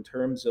factor in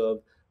terms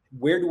of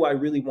where do I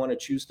really want to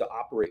choose to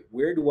operate?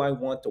 Where do I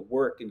want to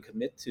work and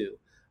commit to?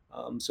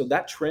 So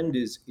that trend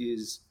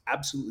is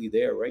absolutely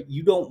there, right?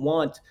 You don't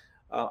want,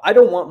 I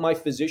don't want my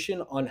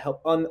physician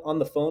on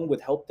the phone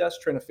with help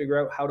desk trying to figure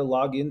out how to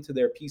log into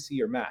their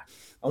PC or Mac.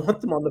 I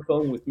want them on the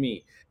phone with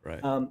me. Right.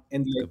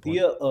 And the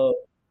idea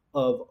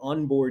of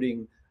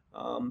onboarding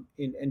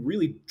and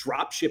really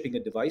drop shipping a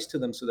device to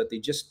them so that they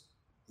just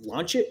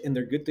launch it and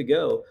they're good to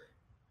go.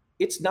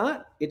 It's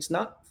not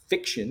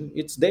fiction.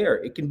 It's there.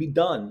 It can be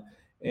done.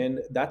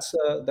 And that's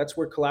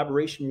where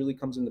collaboration really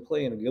comes into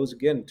play. And it goes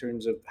again in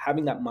terms of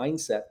having that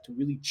mindset to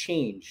really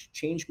change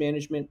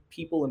management,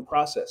 people, and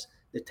process.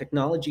 The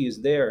technology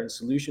is there, and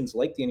solutions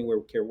like the Anywhere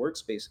Care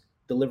Workspace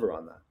deliver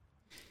on that.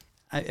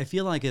 I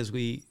feel like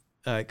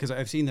because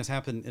I've seen this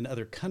happen in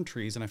other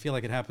countries, and I feel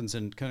like it happens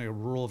in kind of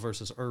rural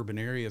versus urban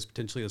areas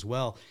potentially as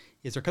well,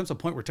 is there comes a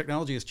point where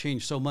technology has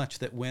changed so much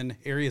that when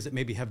areas that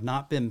maybe have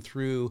not been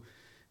through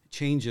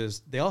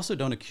changes, they also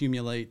don't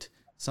accumulate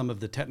some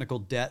of the technical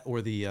debt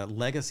or the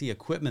legacy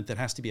equipment that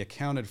has to be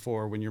accounted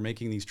for when you're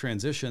making these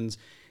transitions.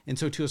 And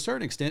so to a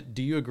certain extent,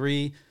 do you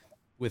agree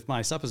with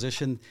my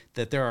supposition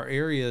that there are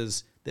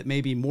areas that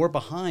may be more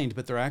behind,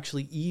 but they're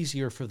actually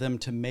easier for them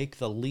to make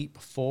the leap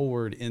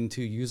forward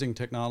into using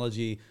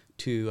technology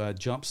to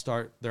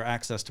jumpstart their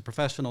access to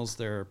professionals,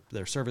 their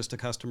service to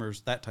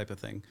customers, that type of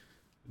thing?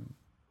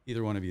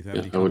 Either one of you have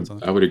any comments on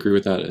that? I would agree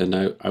with that. And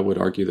I would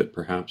argue that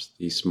perhaps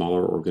the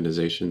smaller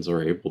organizations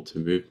are able to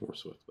move more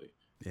swiftly.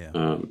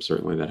 Yeah.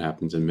 Certainly that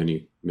happens in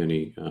many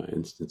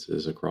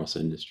instances across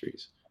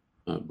industries,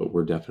 but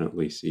we're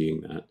definitely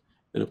seeing that.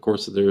 And of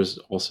course, there's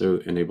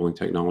also enabling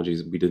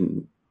technologies we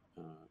didn't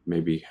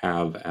maybe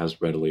have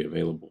as readily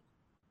available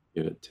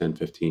 10,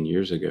 15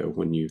 years ago.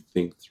 When you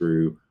think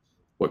through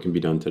what can be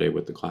done today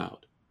with the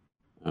cloud,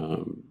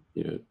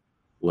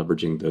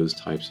 leveraging those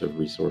types of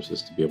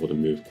resources to be able to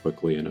move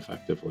quickly and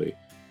effectively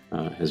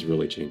has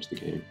really changed the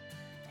game.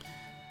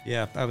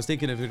 Yeah, I was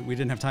thinking we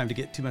didn't have time to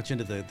get too much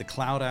into the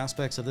cloud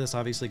aspects of this.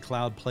 Obviously,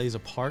 cloud plays a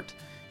part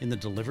in the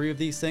delivery of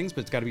these things,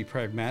 but it's got to be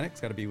pragmatic. It's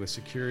got to be with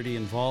security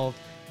involved.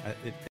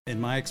 In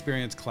my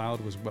experience, cloud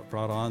was what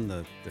brought on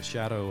the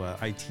shadow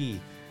IT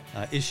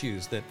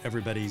issues that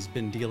everybody's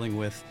been dealing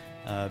with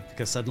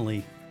because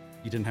suddenly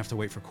you didn't have to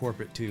wait for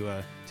corporate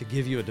to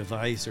give you a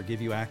device or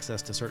give you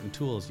access to certain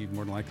tools. You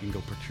more than likely can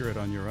go procure it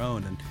on your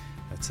own, and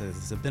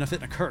it's a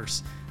benefit and a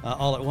curse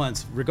all at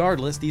once.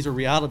 Regardless, these are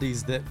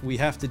realities that we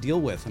have to deal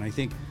with, and I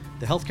think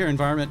the healthcare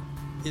environment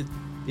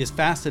is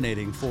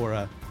fascinating for,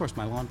 of course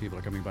my lawn people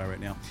are coming by right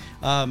now,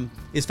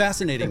 is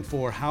fascinating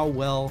for how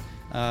well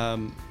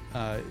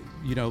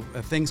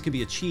things can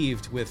be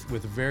achieved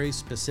with very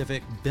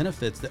specific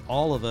benefits that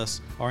all of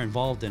us are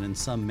involved in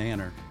some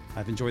manner.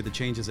 I've enjoyed the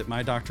changes that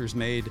my doctor's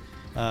made,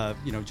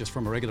 just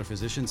from a regular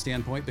physician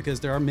standpoint, because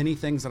there are many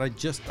things that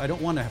I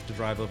don't want to have to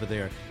drive over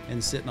there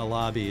and sit in a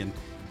lobby and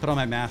put on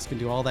my mask and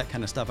do all that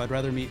kind of stuff. I'd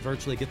rather meet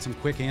virtually, get some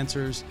quick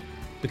answers,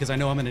 because I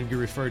know I'm going to be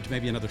referred to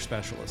maybe another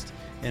specialist.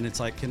 And it's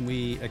like, can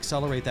we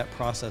accelerate that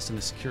process in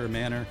a secure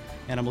manner?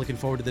 And I'm looking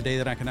forward to the day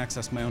that I can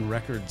access my own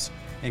records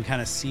and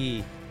kind of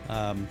see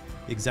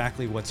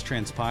exactly what's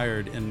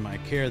transpired in my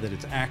care, that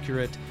it's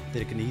accurate,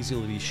 that it can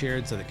easily be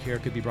shared so that care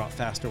could be brought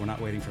faster. We're not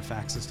waiting for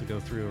faxes to go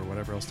through or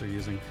whatever else they're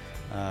using.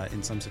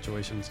 in some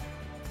situations.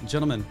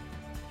 Gentlemen,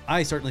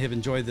 I certainly have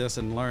enjoyed this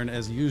and learned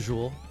as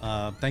usual.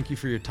 Thank you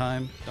for your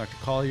time, Dr.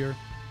 Collier,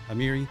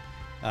 Amiri.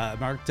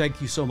 Mark,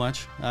 thank you so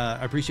much.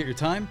 I appreciate your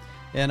time.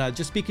 And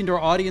just speaking to our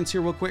audience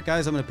here real quick,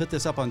 guys, I'm going to put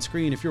this up on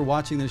screen. If you're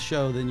watching this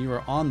show, then you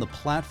are on the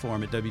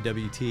platform at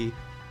WWT.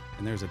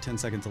 And there's a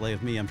 10-second delay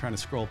of me. I'm trying to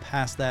scroll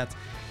past that.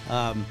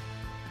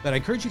 But I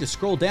encourage you to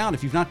scroll down.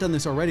 If you've not done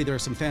this already, there are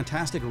some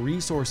fantastic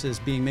resources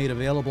being made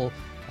available.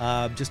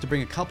 Just to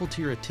bring a couple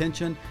to your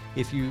attention.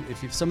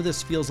 If some of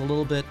this feels a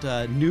little bit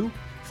new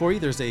for you,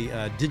 there's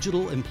a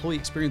Digital Employee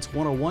Experience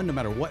 101. No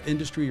matter what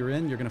industry you're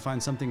in, you're going to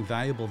find something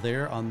valuable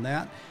there on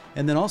that.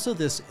 And then also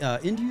this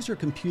End-User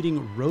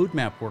Computing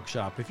Roadmap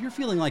Workshop. If you're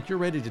feeling like you're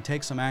ready to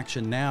take some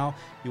action now,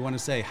 you want to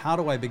say, how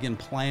do I begin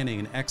planning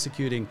and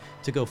executing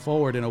to go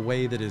forward in a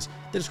way that is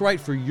right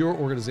for your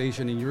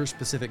organization and your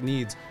specific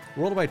needs,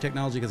 Worldwide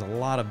Technology has a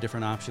lot of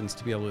different options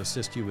to be able to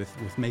assist you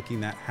with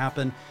making that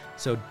happen.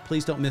 So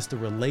please don't miss the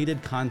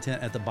related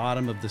content at the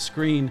bottom of the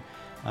screen.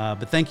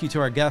 But thank you to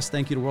our guests.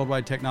 Thank you to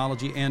Worldwide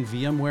Technology and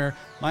VMware.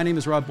 My name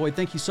is Rob Boyd.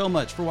 Thank you so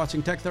much for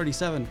watching Tech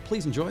 37.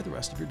 Please enjoy the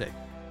rest of your day.